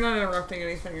 Hannah, you're not interrupting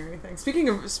anything or anything.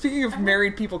 Speaking of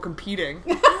married people competing,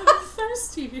 I'm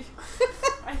thirsty.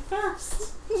 I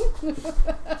thirst.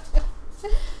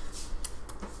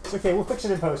 It's okay, we'll fix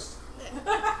it in post.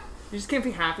 you just can't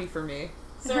be happy for me.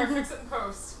 Sarah, fix it in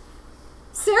post.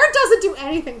 Sarah doesn't do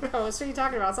anything post. What are you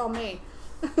talking about? It's all me.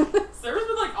 Sarah's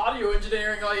been like audio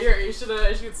engineering all year. You should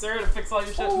get Sarah to fix all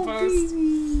your shit in post.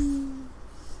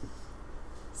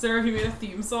 Sarah, have you made a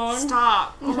theme song?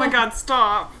 Stop. Oh my god,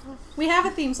 stop. We have a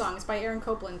theme song. It's by Aaron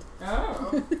Copeland.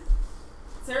 Oh.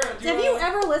 Sarah, do Have you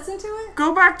ever listened to it?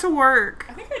 Go back to work.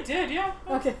 I think I did, yeah.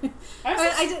 Okay.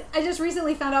 I I just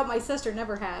recently found out my sister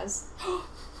never has.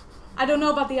 I don't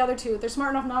know about the other two. They're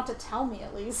smart enough not to tell me,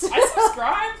 at least.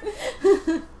 subscribe.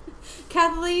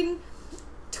 Kathleen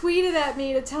tweeted at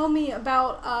me to tell me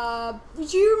about,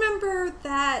 did you remember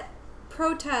that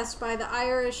protest by the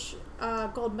Irish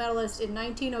gold medalist in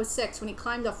 1906 when he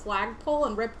climbed a flagpole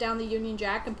and ripped down the Union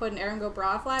Jack and put an Erin Go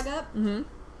Bragh flag up? Mm-hmm.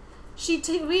 She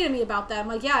tweeted me about that. I'm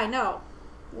like, yeah, I know.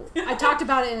 I talked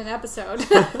about it in an episode.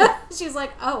 She was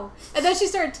like, oh. And then she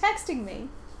started texting me.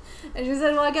 And she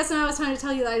said, well, I guess now it's time to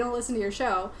tell you that I don't listen to your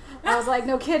show. I was like,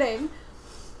 no kidding.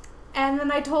 And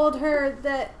then I told her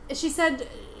that she said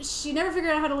she never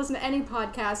figured out how to listen to any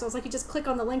podcast. I was like, you just click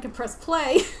on the link and press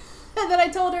play. And then I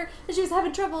told her that she was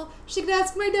having trouble. She could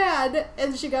ask my dad.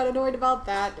 And she got annoyed about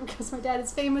that because my dad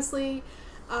is famously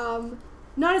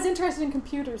not as interested in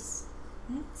computers.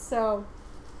 So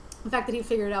the fact that he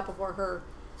figured it out before her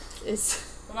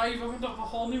is... Well, now you've opened up a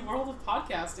whole new world of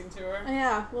podcasting to her.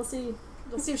 Yeah, we'll see.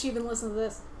 We'll see if she even listens to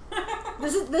this.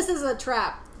 This is a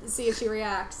trap. See if she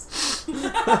reacts.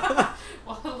 Well,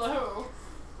 hello.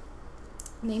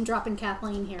 Name dropping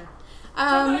Kathleen here.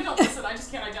 I don't listen. I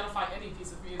just can't identify any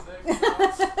piece of music.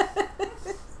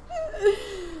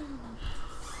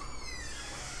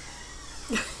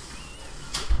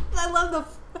 I love the...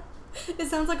 It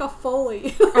sounds like a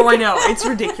Foley. Oh, I know. It's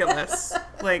ridiculous.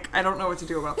 Like, I don't know what to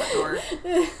do about that door.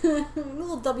 A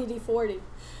little WD-40.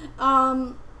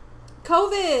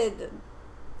 COVID.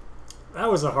 That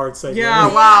was a hard segment.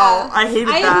 Yeah, wow. I hated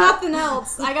I that. have nothing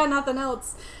else. I got nothing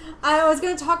else. I was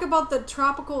going to talk about the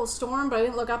tropical storm, but I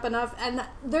didn't look up enough. And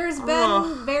there's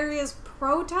been various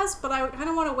protests, but I kind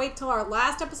of want to wait till our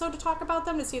last episode to talk about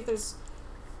them to see if there's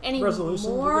any Resolution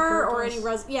to the more or any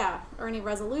protests? or any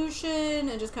resolution,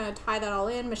 and just kind of tie that all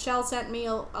in. Michelle sent me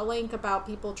a link about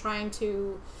people trying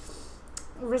to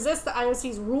resist the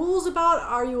IOC's rules about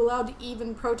are you allowed to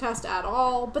even protest at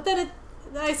all. But then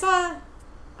I saw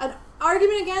an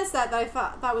argument against that I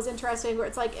thought was interesting, where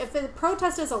it's like, if a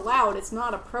protest is allowed, it's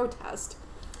not a protest.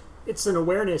 It's an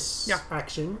awareness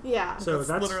action. Yeah. So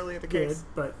that's literally the good, case.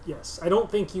 but yes, I don't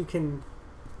think you can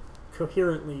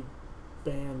coherently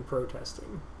ban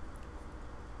protesting.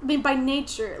 I mean, by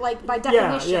nature, like, by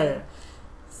definition. Yeah.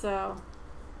 So,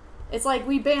 it's like,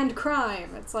 we banned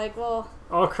crime. It's like, well...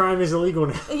 All crime is illegal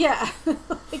now. Yeah.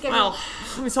 Like, Well,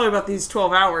 let me tell you about these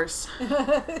 12 hours.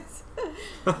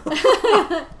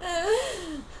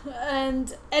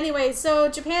 And anyway, so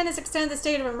Japan has extended the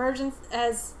state of emergency,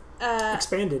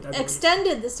 Expanded, I believe.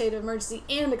 extended the state of emergency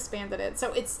and expanded it.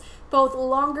 So it's both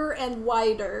longer and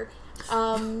wider.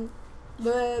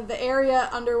 The area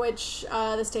under which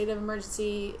the state of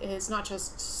emergency is not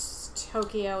just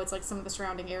Tokyo, it's like some of the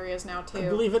surrounding areas now too. I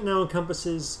believe it now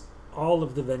encompasses all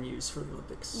of the venues for the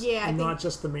Olympics. Yeah, and not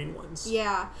just the main ones.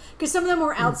 Yeah, because some of them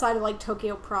were outside of like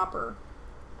Tokyo proper.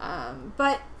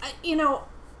 But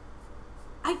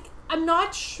I'm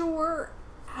not sure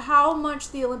how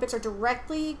much the Olympics are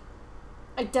directly,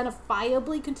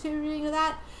 identifiably contributing to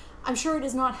that. I'm sure it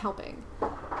is not helping.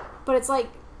 But it's like,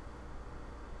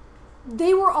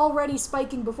 they were already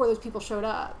spiking before those people showed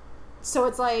up. So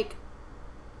it's like,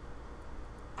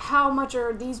 how much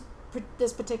are this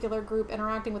particular group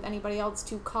interacting with anybody else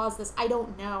to cause this? I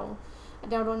don't know. I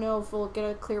don't know if we'll get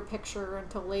a clear picture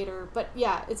until later. But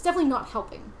yeah, it's definitely not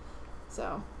helping.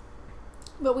 So,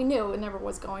 but we knew it never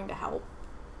was going to help.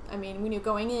 I mean, we knew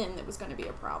going in it was going to be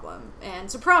a problem.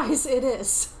 And surprise, it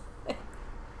is.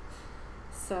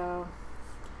 So...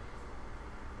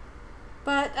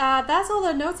 But that's all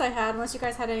the notes I had, unless you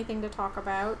guys had anything to talk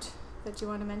about that you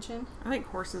want to mention. I think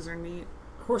horses are neat.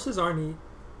 Horses are neat.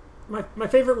 My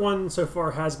favorite one so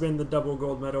far has been the double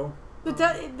gold medal. But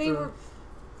The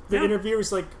interviewer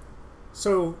was like,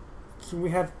 so can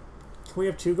we have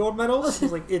 2 gold medals?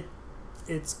 He's like,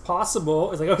 it's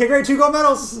possible. It's like, okay, great, 2 gold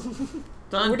medals.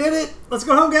 Done. We did it. Let's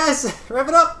go home, guys. Wrap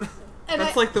it up. And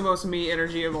That's like the most me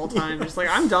energy of all time. Just like,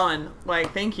 I'm done.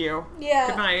 Like, thank you. Yeah.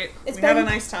 Good night. It's We had a been-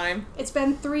 nice time. It's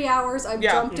been 3 hours. I've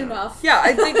jumped enough. Yeah,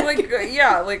 I think,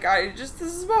 this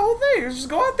is my whole thing. Just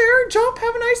go out there, jump,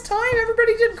 have a nice time.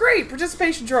 Everybody did great.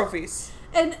 Participation trophies.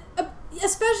 And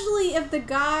especially if the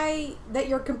guy that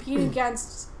you're competing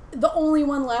against, the only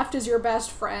one left is your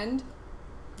best friend.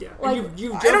 Yeah. Like, And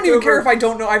you I don't even care if I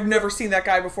don't know. I've never seen that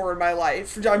guy before in my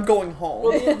life. I'm going home.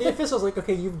 Well, the official's like,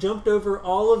 okay, you've jumped over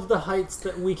all of the heights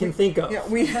that we can think of. Yeah,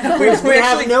 we We actually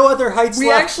have no other heights we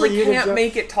left actually for you to can't jump.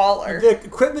 make it taller. The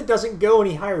equipment doesn't go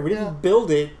any higher. We didn't Yeah.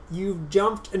 build it. You've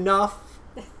jumped enough.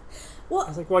 Well, I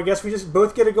was like, well, I guess we just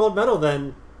both get a gold medal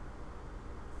then.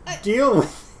 Deal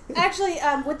with it. actually,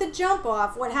 with the jump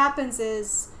off, what happens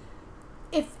is,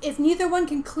 if neither one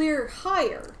can clear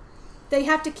higher, they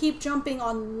have to keep jumping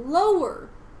on lower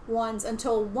ones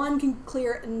until one can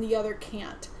clear it and the other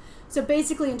can't. So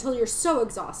basically, until you're so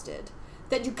exhausted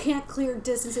that you can't clear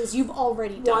distances you've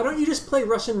already done. Why don't you just play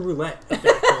Russian roulette at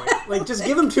that point? Like, just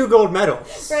give him 2 gold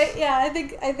medals. Right? Yeah, I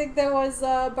think that was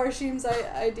Barshim's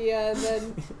idea, and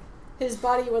then his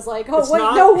buddy was like, "Oh It's wait,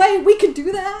 not- no way, we can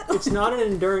do that." It's not an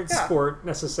endurance Yeah. sport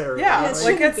necessarily. Yeah, it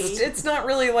like shouldn't it's not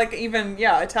really like even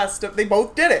a test of they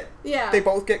both did it. Yeah. They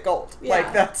both get gold. Yeah.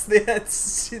 Like that's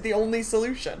the only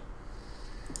solution.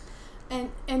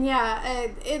 And yeah,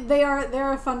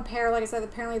 they're a fun pair. Like I said,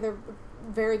 apparently they're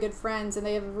very good friends, and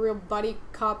they have a real buddy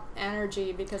cop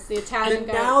energy because the Italian And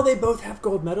guy. now they both have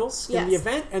gold medals in the Yes.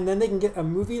 event, and then they can get a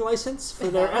movie license for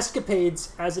their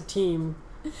escapades as a team.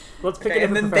 Let's pick Okay, a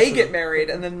and then different they professor. get married,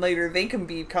 and then later they can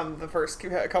become the first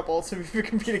couple to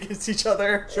compete against each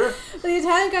other. Sure. The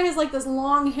Italian guy has like this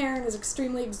long hair and is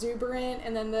extremely exuberant,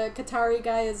 and then the Qatari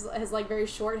guy has like very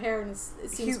short hair and it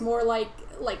seems He- more like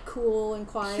cool and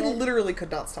quiet. He literally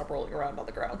could not stop rolling around on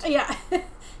the ground. Yeah,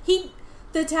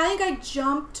 the Italian guy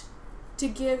jumped to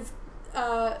give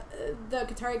the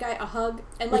Qatari guy a hug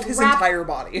and With like his entire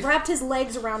body. wrapped his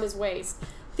legs around his waist.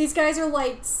 These guys are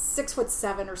like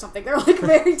 6'7" or something. They're like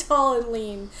very tall and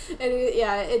lean. And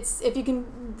it's if you can.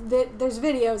 There's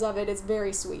videos of it. It's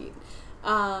very sweet.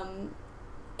 And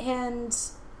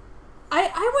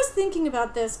I was thinking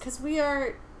about this because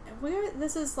we're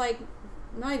this is like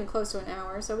not even close to an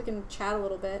hour, so we can chat a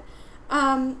little bit.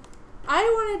 I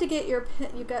wanted to get your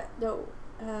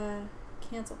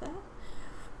cancel that.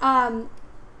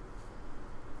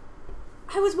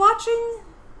 I was watching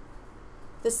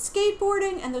the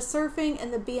skateboarding and the surfing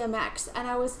and the BMX, and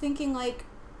I was thinking like,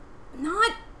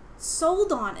 not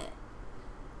sold on it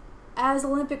as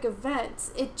Olympic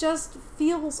events. It just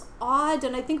feels odd,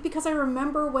 and I think because I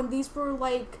remember when these were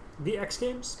like The X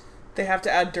Games? They have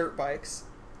to add dirt bikes.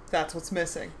 That's what's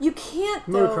missing. You can't,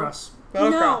 though. Motocross.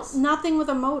 Motocross. No, nothing with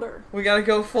a motor. We gotta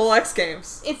go full X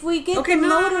Games. If we get Okay, the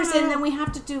no. motors in, then we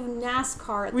have to do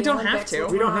NASCAR at We the don't have Olympics, to.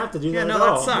 which We we're don't not- have to do Yeah, that no, at that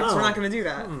all. sucks. No. We're not gonna do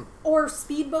that. Or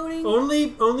speedboating.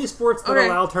 Only sports that Okay.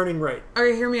 allow turning right.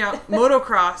 Okay, hear me out.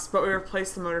 Motocross, but we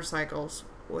replace the motorcycles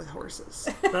with horses.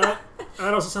 That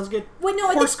also sounds good. Wait, no,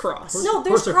 I Horse think, cross. no,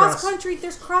 there's Horse cross cross. country.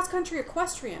 There's cross country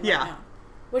equestrian Yeah. right now,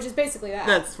 which is basically that.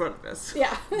 That's what it is.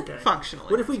 yeah. Okay. Functionally.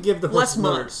 What if we give the Less horses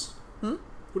mud. motors?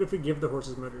 What if we give the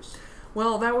horses motors?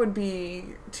 Well, that would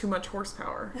be too much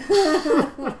horsepower.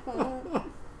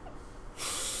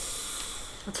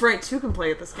 That's right, two can play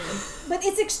at this game. But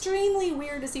it's extremely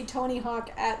weird to see Tony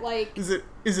Hawk at like. Is it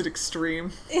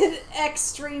extreme? It's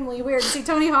extremely weird to see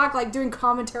Tony Hawk like doing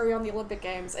commentary on the Olympic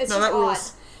Games. It's No, just that odd.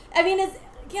 rules. I mean, it's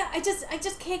I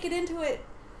just can't get into it.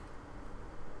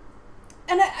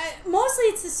 And I mostly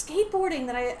it's the skateboarding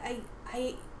that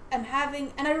I am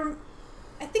having, and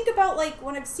I think about like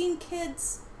when I've seen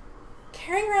kids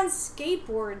carrying around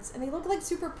skateboards and they look like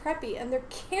super preppy and they're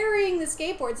carrying the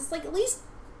skateboards. It's like, at least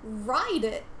ride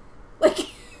it. Like,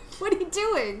 what are you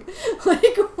doing?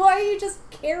 Like, why are you just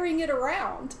carrying it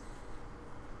around?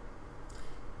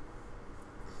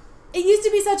 It used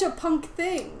to be such a punk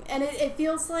thing, and it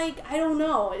feels like, I don't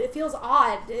know, it feels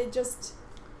odd. It just...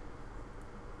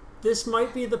 This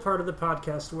might be the part of the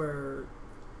podcast where,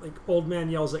 like, old man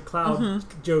yells at cloud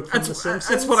joke from The Simpsons.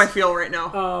 That's what I feel right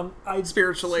now.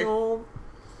 Spiritually. So,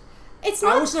 It's I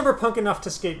not... was never punk enough to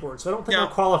skateboard, so I don't think Yeah.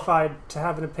 I'm qualified to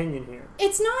have an opinion here.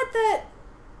 It's not that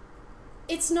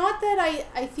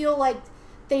I feel like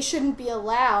they shouldn't be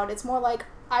allowed. It's more like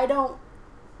I'm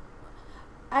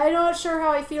not sure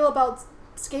how I feel about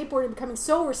skateboarding becoming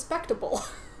so respectable.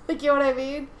 Like, you know what I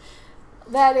mean?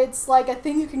 That it's like a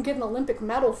thing you can get an Olympic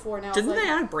medal for now. Didn't It's like,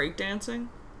 they add breakdancing?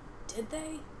 Did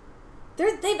they?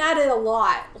 They've added a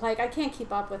lot. Like, I can't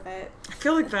keep up with it. I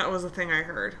feel like that was a thing I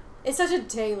heard. It's such a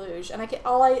deluge, and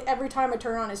every time I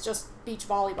turn on is just beach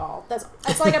volleyball.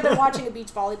 It's like I've been watching a beach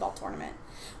volleyball tournament.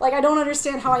 Like, I don't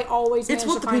understand how I always It's manage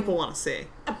what to the find... people want to see.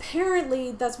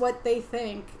 Apparently, that's what they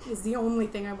think is the only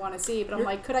thing I want to see. But I'm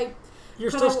like, could I... You're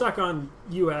Could still I- stuck on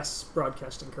U.S.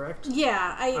 broadcasting, correct?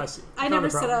 Yeah, I see. I Not never a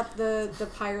set problem. up the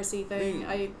piracy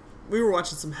thing. We were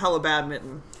watching some hella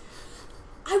badminton.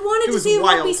 I wanted It to was see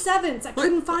wild. Rugby Sevens. I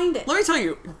couldn't find it. Let me tell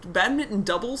you, badminton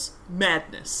doubles,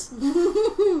 madness.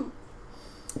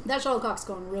 That shuttlecock's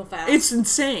going real fast. It's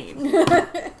insane.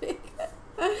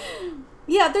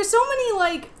 Yeah, there's so many,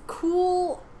 like,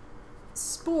 cool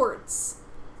sports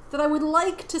that I would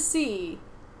like to see.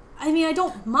 I mean, I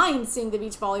don't mind seeing the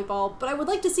beach volleyball, but I would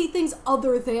like to see things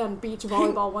other than beach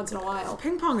volleyball once in a while.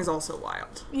 Ping pong is also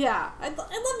wild. Yeah, I'd love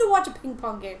to watch a ping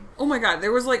pong game. Oh my god,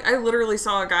 there was like, I literally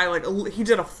saw a guy, like, he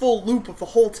did a full loop of the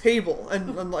whole table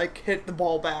and like, hit the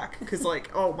ball back. Because,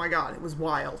 like, oh my god, it was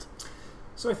wild.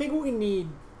 So I think what we need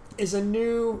is a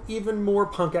new, even more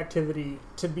punk activity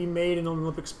to be made in an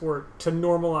Olympic sport to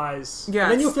normalize. Yes.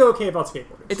 And then you'll feel okay about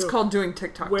skateboarding. It's So called doing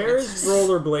TikTok Where's dances.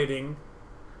 rollerblading?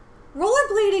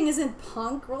 Rollerblading isn't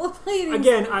punk. Rollerblading...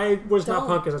 Again, I was not Dumb.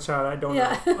 punk as a child. I don't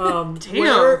Yeah. know.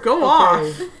 Damn, go off.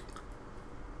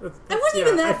 I wasn't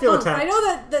even that I feel punk. attacked. I know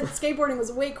that skateboarding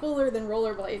was way cooler than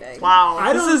rollerblading. Wow,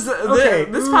 I this don't- is okay,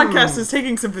 this podcast is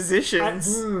taking some I-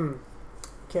 positions.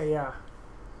 Okay, yeah.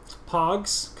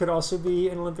 Pogs could also be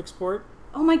an Olympic sport.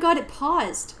 Oh my god, it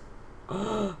paused.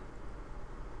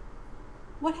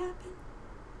 What happened?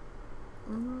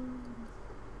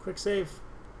 Quick save.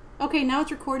 Okay, now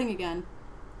it's recording again.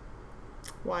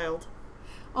 Wild.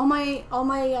 All my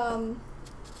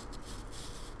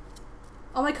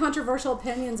controversial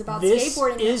opinions about This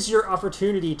skateboarding. is your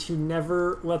opportunity to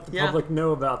never let the Yeah. public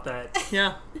know about that.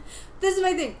 Yeah. This is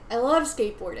my thing. I love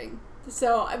skateboarding.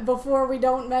 So before we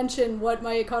don't mention what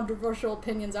my controversial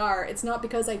opinions are, it's not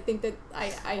because I think that I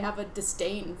have a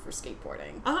disdain for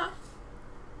skateboarding. Uh-huh.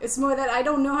 It's more that I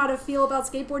don't know how to feel about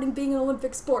skateboarding being an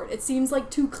Olympic sport. It seems like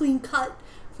too clean cut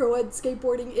for what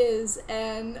skateboarding is,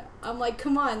 and I'm like,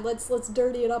 come on, let's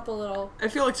dirty it up a little. I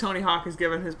feel like Tony Hawk has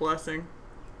given his blessing.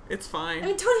 It's fine. I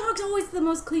mean, Tony Hawk's always the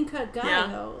most clean cut guy, Yeah.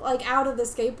 though. Like, out of the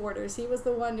skateboarders, he was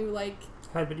the one who, like,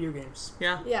 Had video games.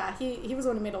 Yeah. yeah, he was the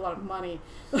one who made a lot of money.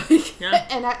 Like, Yeah.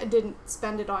 and I didn't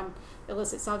spend it on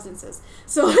illicit substances.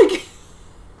 So,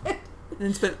 like,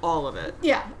 And spent all of it.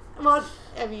 yeah. Well,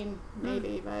 I mean,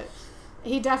 maybe, but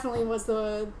he definitely was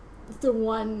the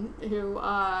one who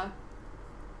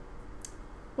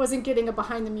wasn't getting a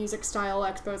behind the music style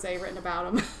expose written about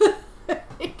him.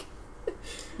 Like,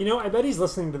 You know, I bet he's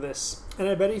listening to this, and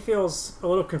I bet he feels a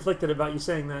little conflicted about you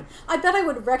saying that. I bet I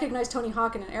would recognize Tony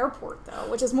Hawk in an airport,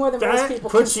 though, which is more than most That people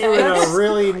can puts you say. in a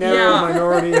really narrow Yeah.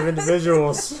 minority of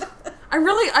individuals. I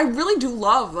really do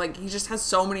love, like, he just has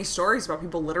so many stories about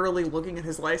people literally looking at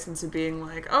his license and being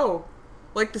like, oh,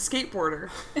 like the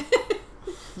skateboarder.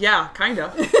 Yeah,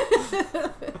 kinda.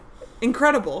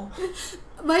 Incredible.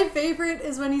 My favorite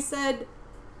is when he said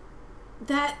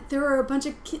that there were a bunch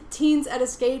of teens at a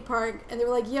skate park, and they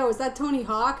were like, yo, is that Tony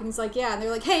Hawk? And he's like, yeah. And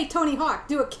they're like, hey, Tony Hawk,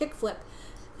 do a kickflip.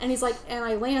 And he's like, and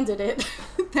I landed it.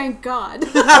 Thank God.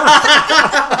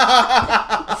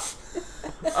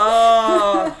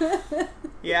 Oh.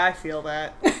 Yeah, I feel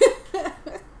that.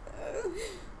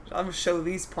 I'm gonna show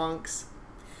these punks.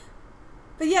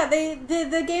 But yeah,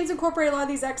 the games incorporate a lot of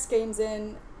these X games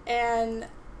in, and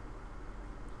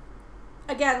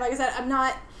again, like I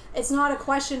said, it's not a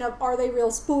question of are they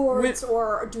real sports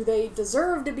or do they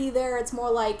deserve to be there. It's more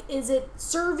like, is it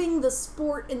serving the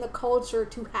sport in the culture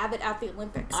to have it at the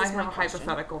Olympics? I have a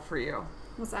hypothetical for you.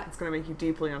 What's that? It's going to make you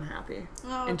deeply unhappy.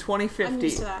 Oh, In 2050, I'm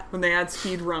used to that. when they add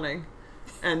speed running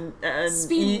and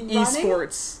Speed running?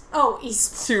 esports Oh,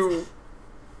 esports. to...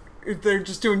 They're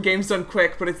just doing games done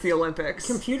quick, but it's the Olympics.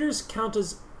 Computers count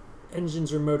as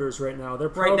engines or motors right now. They're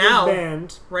Right probably now.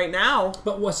 banned. Right now,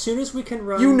 But as soon as we can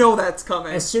run... you know that's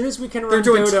coming. As soon as we can They're run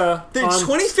doing Dota the on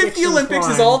 2050 sticks and Olympics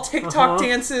is flying. all TikTok Uh-huh.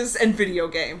 dances and video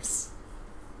games.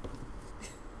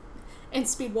 And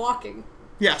speed walking.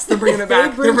 Yes, they're bringing it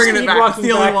back. They They're bringing it speed back. It's walking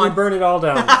the only back, we one. burn it all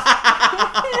down.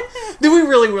 Then we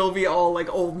really will be all like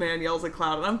old man yells at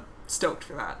cloud, and I'm stoked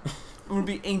for that. I'm gonna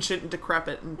be ancient and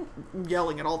decrepit and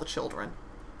yelling at all the children.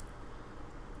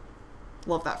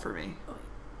 Love that for me.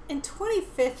 In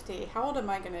 2050, how old am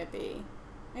I going to be?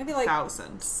 Maybe like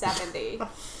 1,000. 70.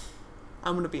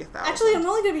 I'm gonna be 1,000. Actually, I'm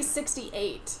only going to be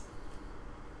 68.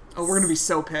 Oh, we're gonna be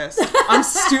so pissed. I'm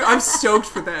stoked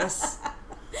for this.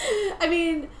 I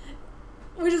mean,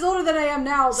 which is older than I am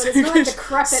now, but it's not like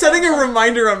decrepit. Setting a Like,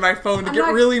 reminder on my phone to I'm get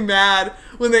not- really mad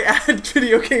when they add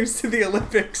video games to the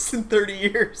Olympics in 30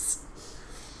 years.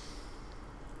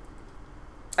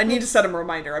 I need to set a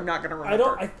reminder. I'm not gonna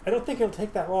remember. I don't think it'll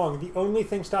take that long. The only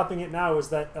thing stopping it now is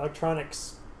that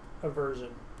electronics aversion.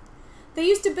 They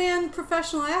used to ban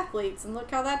professional athletes, and look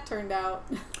how that turned out.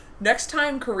 Next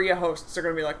time Korea hosts are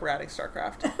going to be like, we're adding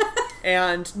StarCraft.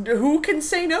 And who can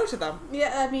say no to them?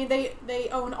 Yeah, I mean, they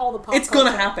own all the pop It's going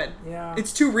to culture. happen. Yeah.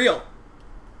 It's too real.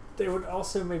 They would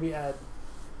also maybe add...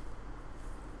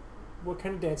 What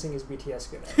kind of dancing is BTS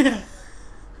good at?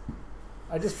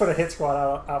 I just put a hit squad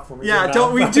out for me. Yeah,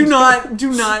 we are not,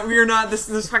 this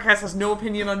podcast has no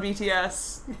opinion on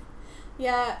BTS.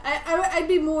 Yeah, I'd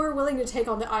be more willing to take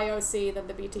on the IOC than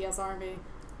the BTS army.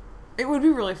 It would be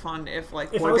really fun if I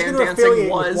boy was band gonna dancing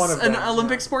affiliate with was one of an them,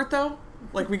 Olympic yeah. sport, though.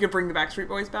 Like, we could bring the Backstreet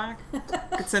Boys back.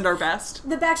 Could send our best.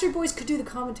 The Backstreet Boys could do the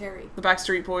commentary. The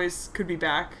Backstreet Boys could be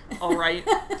back. All right.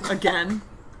 Again.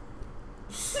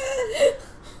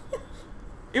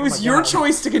 It was my your God.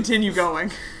 choice to continue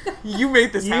going. You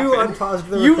made this happen. unpaused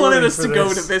the You wanted recording us for to go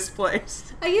this. to this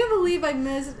place. I can't believe I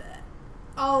missed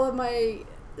all of my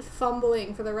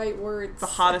fumbling for the right words. The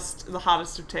hottest of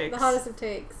takes. The hottest of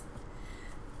takes.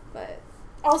 But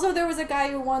also, there was a guy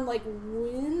who won like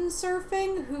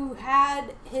windsurfing who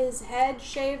had his head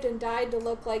shaved and dyed to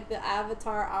look like the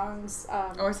Avatar Aang's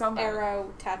I saw that.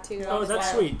 arrow tattoo. Oh, on his that's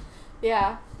back. sweet.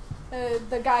 Yeah,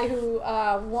 the guy who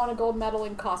won a gold medal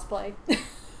in cosplay.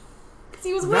 Because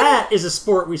he was That is a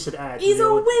sport we should add. to he's the a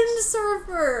Olympics.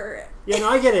 windsurfer. Yeah, no,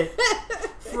 I get it.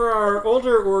 For our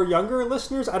older or younger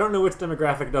listeners, I don't know which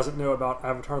demographic doesn't know about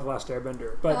Avatar: The Last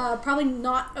Airbender, but Probably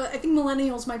not. I think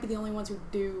millennials might be the only ones who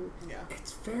do. Yeah.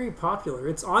 it's very popular.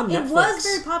 It's on It Netflix. was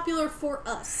very popular for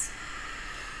us.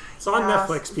 It's on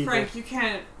Netflix, people. Frank,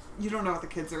 you don't know what the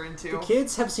kids are into. The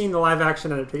kids have seen the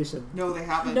live-action adaptation. No, they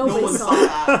haven't. Nobody no one saw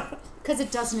saw that. Because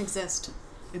it doesn't exist.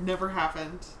 It never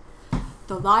happened.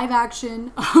 The live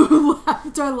action of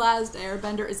Avatar: Last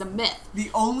Airbender is a myth.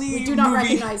 The only We do not movie,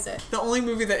 recognize it. The only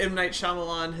movie that M. Night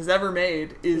Shyamalan has ever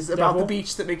made is about Devil? the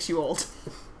beach that makes you old.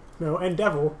 No, and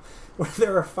Devil, where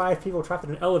there are 5 people trapped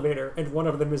in an elevator, and one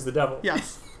of them is the devil.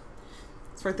 Yes.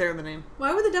 It's right there in the name.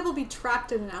 Why would the devil be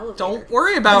trapped in an elevator? Don't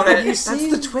worry about it. You That's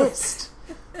see the the- twist.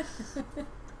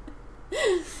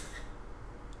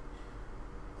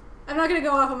 I'm not going to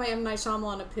go off on my M. Night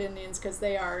Shyamalan opinions because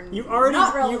they are You already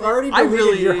not relevant. deleted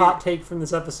really- your hot take from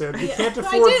this episode. You can't I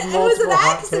afford did. It was multiple an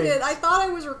hot accident. takes. I thought I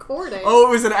was recording. Oh,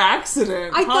 it was an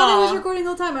accident. I thought I was huh? recording the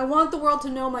whole time. I want the world to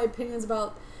know my opinions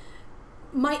about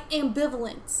my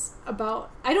ambivalence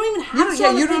about. I don't even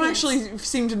have. You don't actually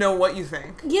seem to know what you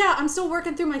think. Yeah, I'm still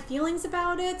working through my feelings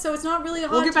about it, so it's not really a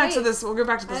hot We'll get back take. to this. We'll get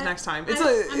back to this next time.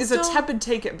 It's a tepid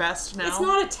take at best now. It's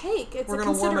not a take. It's We're a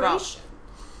gonna warm it up. consideration.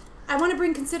 I want to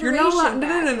bring consideration You're not allowed.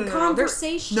 back. No.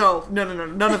 Conversation. No.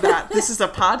 None of that. This is a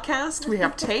podcast. We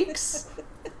have takes.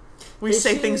 We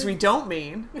say things we don't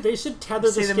mean. They should tether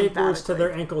the Say them skateboards to emphatically.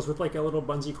 their ankles with like a little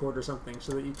bungee cord or something,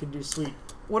 so that you can do sweet.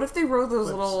 What if they rode those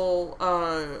Flips. little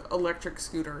electric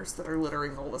scooters that are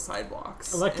littering all the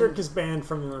sidewalks? Electric is banned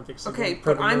from the Olympics. Okay, again,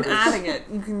 per but the I'm notice. adding it.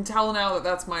 You can tell now that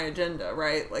that's my agenda,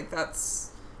 right? Like, that's...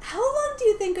 How long do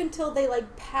you think until they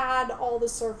like pad all the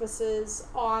surfaces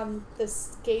on the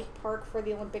skate park for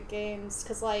the Olympic Games?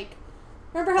 Because like,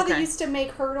 remember how they Okay. used to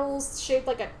make hurdles shaped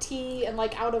like a T and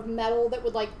like out of metal that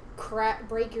would like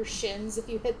break your shins if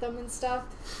you hit them and stuff?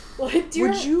 Like,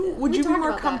 Would you we be talked more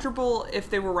about that. comfortable if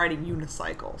they were riding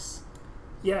unicycles?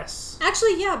 Yes.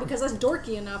 Actually, yeah, because that's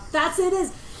dorky enough. That's it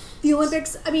is. The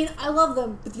Olympics. I mean, I love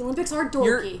them, but the Olympics are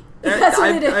dorky. That's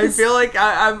what it is. I feel like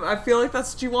I feel like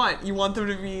that's what you want. You want them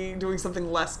to be doing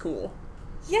something less cool.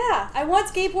 Yeah, I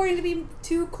want skateboarding to be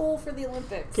too cool for the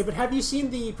Olympics. Okay, but have you seen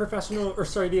the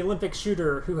the Olympic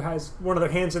shooter who has one of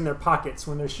their hands in their pockets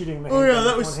when they're shooting the Oh handgun yeah,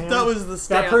 that with was one hand? that was the That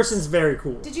stance. person's very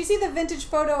cool. Did you see the vintage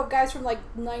photo of guys from like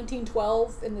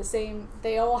 1912 in the same?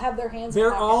 They all have their hands. They're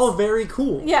in pockets. all very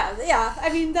cool. Yeah.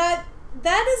 I mean that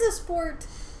is a sport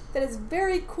that is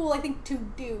very cool. I think to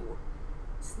do.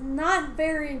 It's not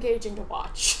very engaging to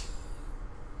watch.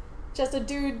 Just a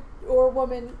dude or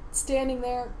woman standing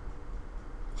there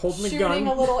Holding a gun. shooting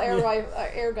a little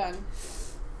air gun.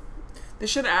 They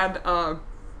should add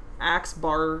axe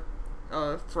bar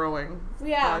throwing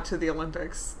Yeah. to the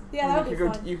Olympics. Yeah, that would be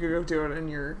fun. You could go do it in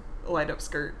your light up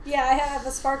skirt. Yeah, I have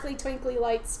a sparkly, twinkly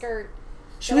light skirt.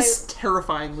 She that was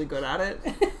terrifyingly good at it.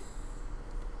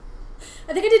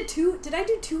 I think I did two. Did I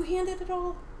do two-handed at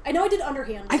all? I know I did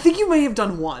underhand. I think you may have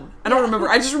done one. I don't Yeah. remember.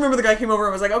 I just remember the guy came over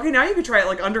and was like, okay, now you can try it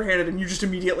like underhanded, and you just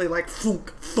immediately like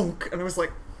thunk, thunk. And I was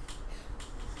like,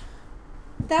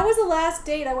 That was the last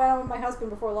date I went on with my husband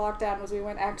before lockdown. Was we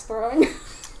went axe throwing,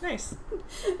 nice.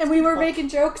 and we were making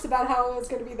jokes about how it was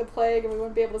going to be the plague and we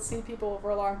wouldn't be able to see people for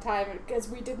a long time because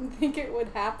we didn't think it would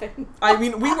happen. I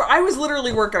mean, I was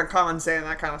literally working at con saying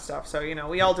that kind of stuff, so, you know,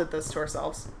 we all did this to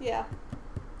ourselves. Yeah.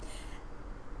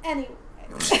 Anyway,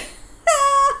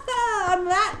 on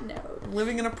that note,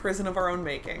 Living in a prison of our own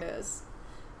making.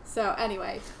 so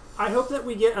anyway, I hope that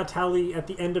we get a tally at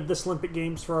the end of this Olympic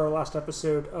Games for our last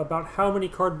episode about how many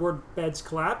cardboard beds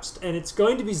collapsed, and it's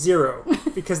going to be 0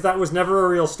 because that was never a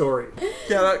real story.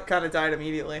 Yeah, that kind of died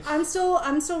immediately. I'm still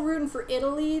rooting for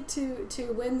Italy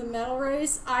to win the medal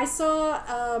race. I saw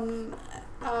an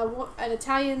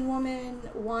Italian woman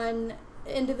won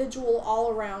individual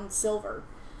all-around silver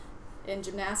in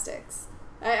gymnastics.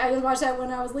 I just watched that when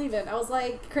I was leaving. I was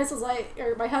like, Chris was like,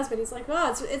 or my husband, he's like,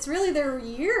 oh, it's really their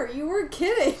year. You weren't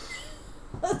kidding.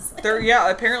 I was like,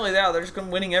 Apparently they're just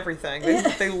winning everything.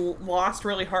 They lost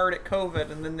really hard at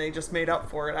COVID, and then they just made up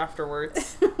for it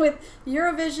afterwards. with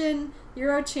Eurovision,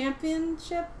 Euro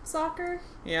Championship soccer,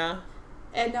 Yeah,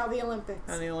 and now the Olympics.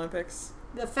 and the Olympics.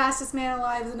 The fastest man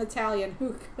alive is an Italian.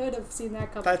 Who could have seen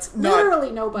that coming? That's not-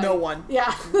 literally nobody. no one.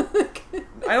 Yeah.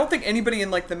 I don't think anybody in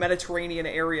like the Mediterranean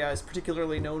area is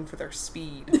particularly known for their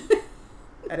speed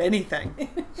at anything.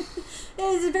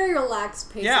 It's a very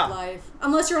relaxed pace Yeah. of life,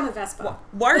 unless you're on a Vespa.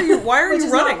 Why are you Which you is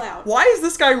not running? allowed. Why is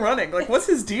this guy running? Like, what's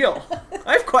his deal?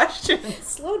 I have questions.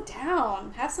 Slow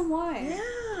down. Have some wine.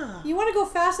 Yeah. You want to go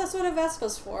fast? That's what a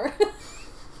Vespa's for.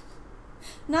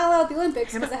 Not allowed at the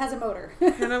Olympics because it has a motor.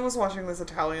 Hannah was watching this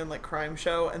Italian like crime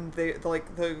show, and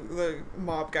the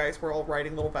mob guys were all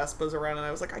riding little Vespas around, and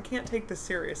I was like, I can't take this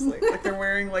seriously. Like, they're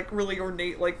wearing like really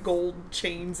ornate like gold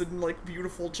chains and like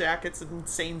beautiful jackets and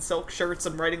insane silk shirts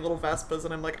and riding little Vespas,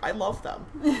 and I'm like, I love them.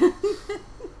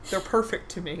 They're perfect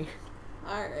to me.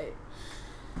 All right.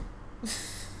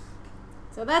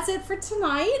 So that's it for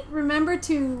tonight. Remember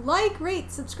to like,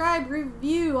 rate, subscribe,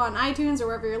 review on iTunes or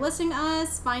wherever you're listening to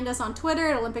us. Find us on Twitter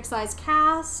at Olympic Size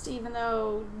Cast, even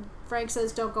though Frank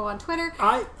says don't go on Twitter.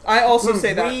 I also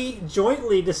say that. We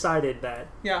jointly decided that.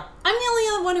 Yeah. I'm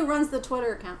the only one who runs the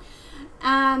Twitter account.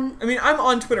 I mean, I'm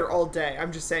on Twitter all day.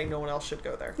 I'm just saying no one else should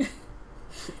go there. It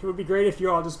would be great if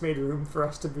you all just made room for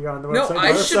us to be on the No, website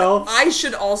by ourselves. I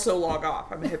should also log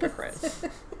off. I'm a hypocrite.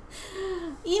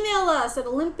 Email us at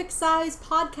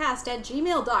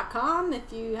olympicsizepodcast@gmail.com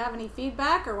if you have any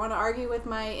feedback or want to argue with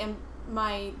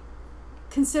my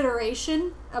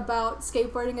consideration about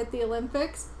skateboarding at the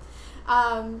Olympics.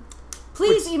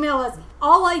 Please email us.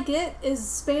 All I get is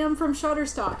spam from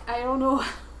Shutterstock. I don't know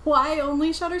why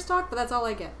only Shutterstock, but that's all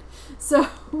I get. So,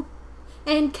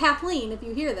 and Kathleen, if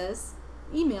you hear this,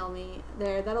 email me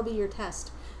there. That'll be your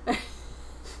test.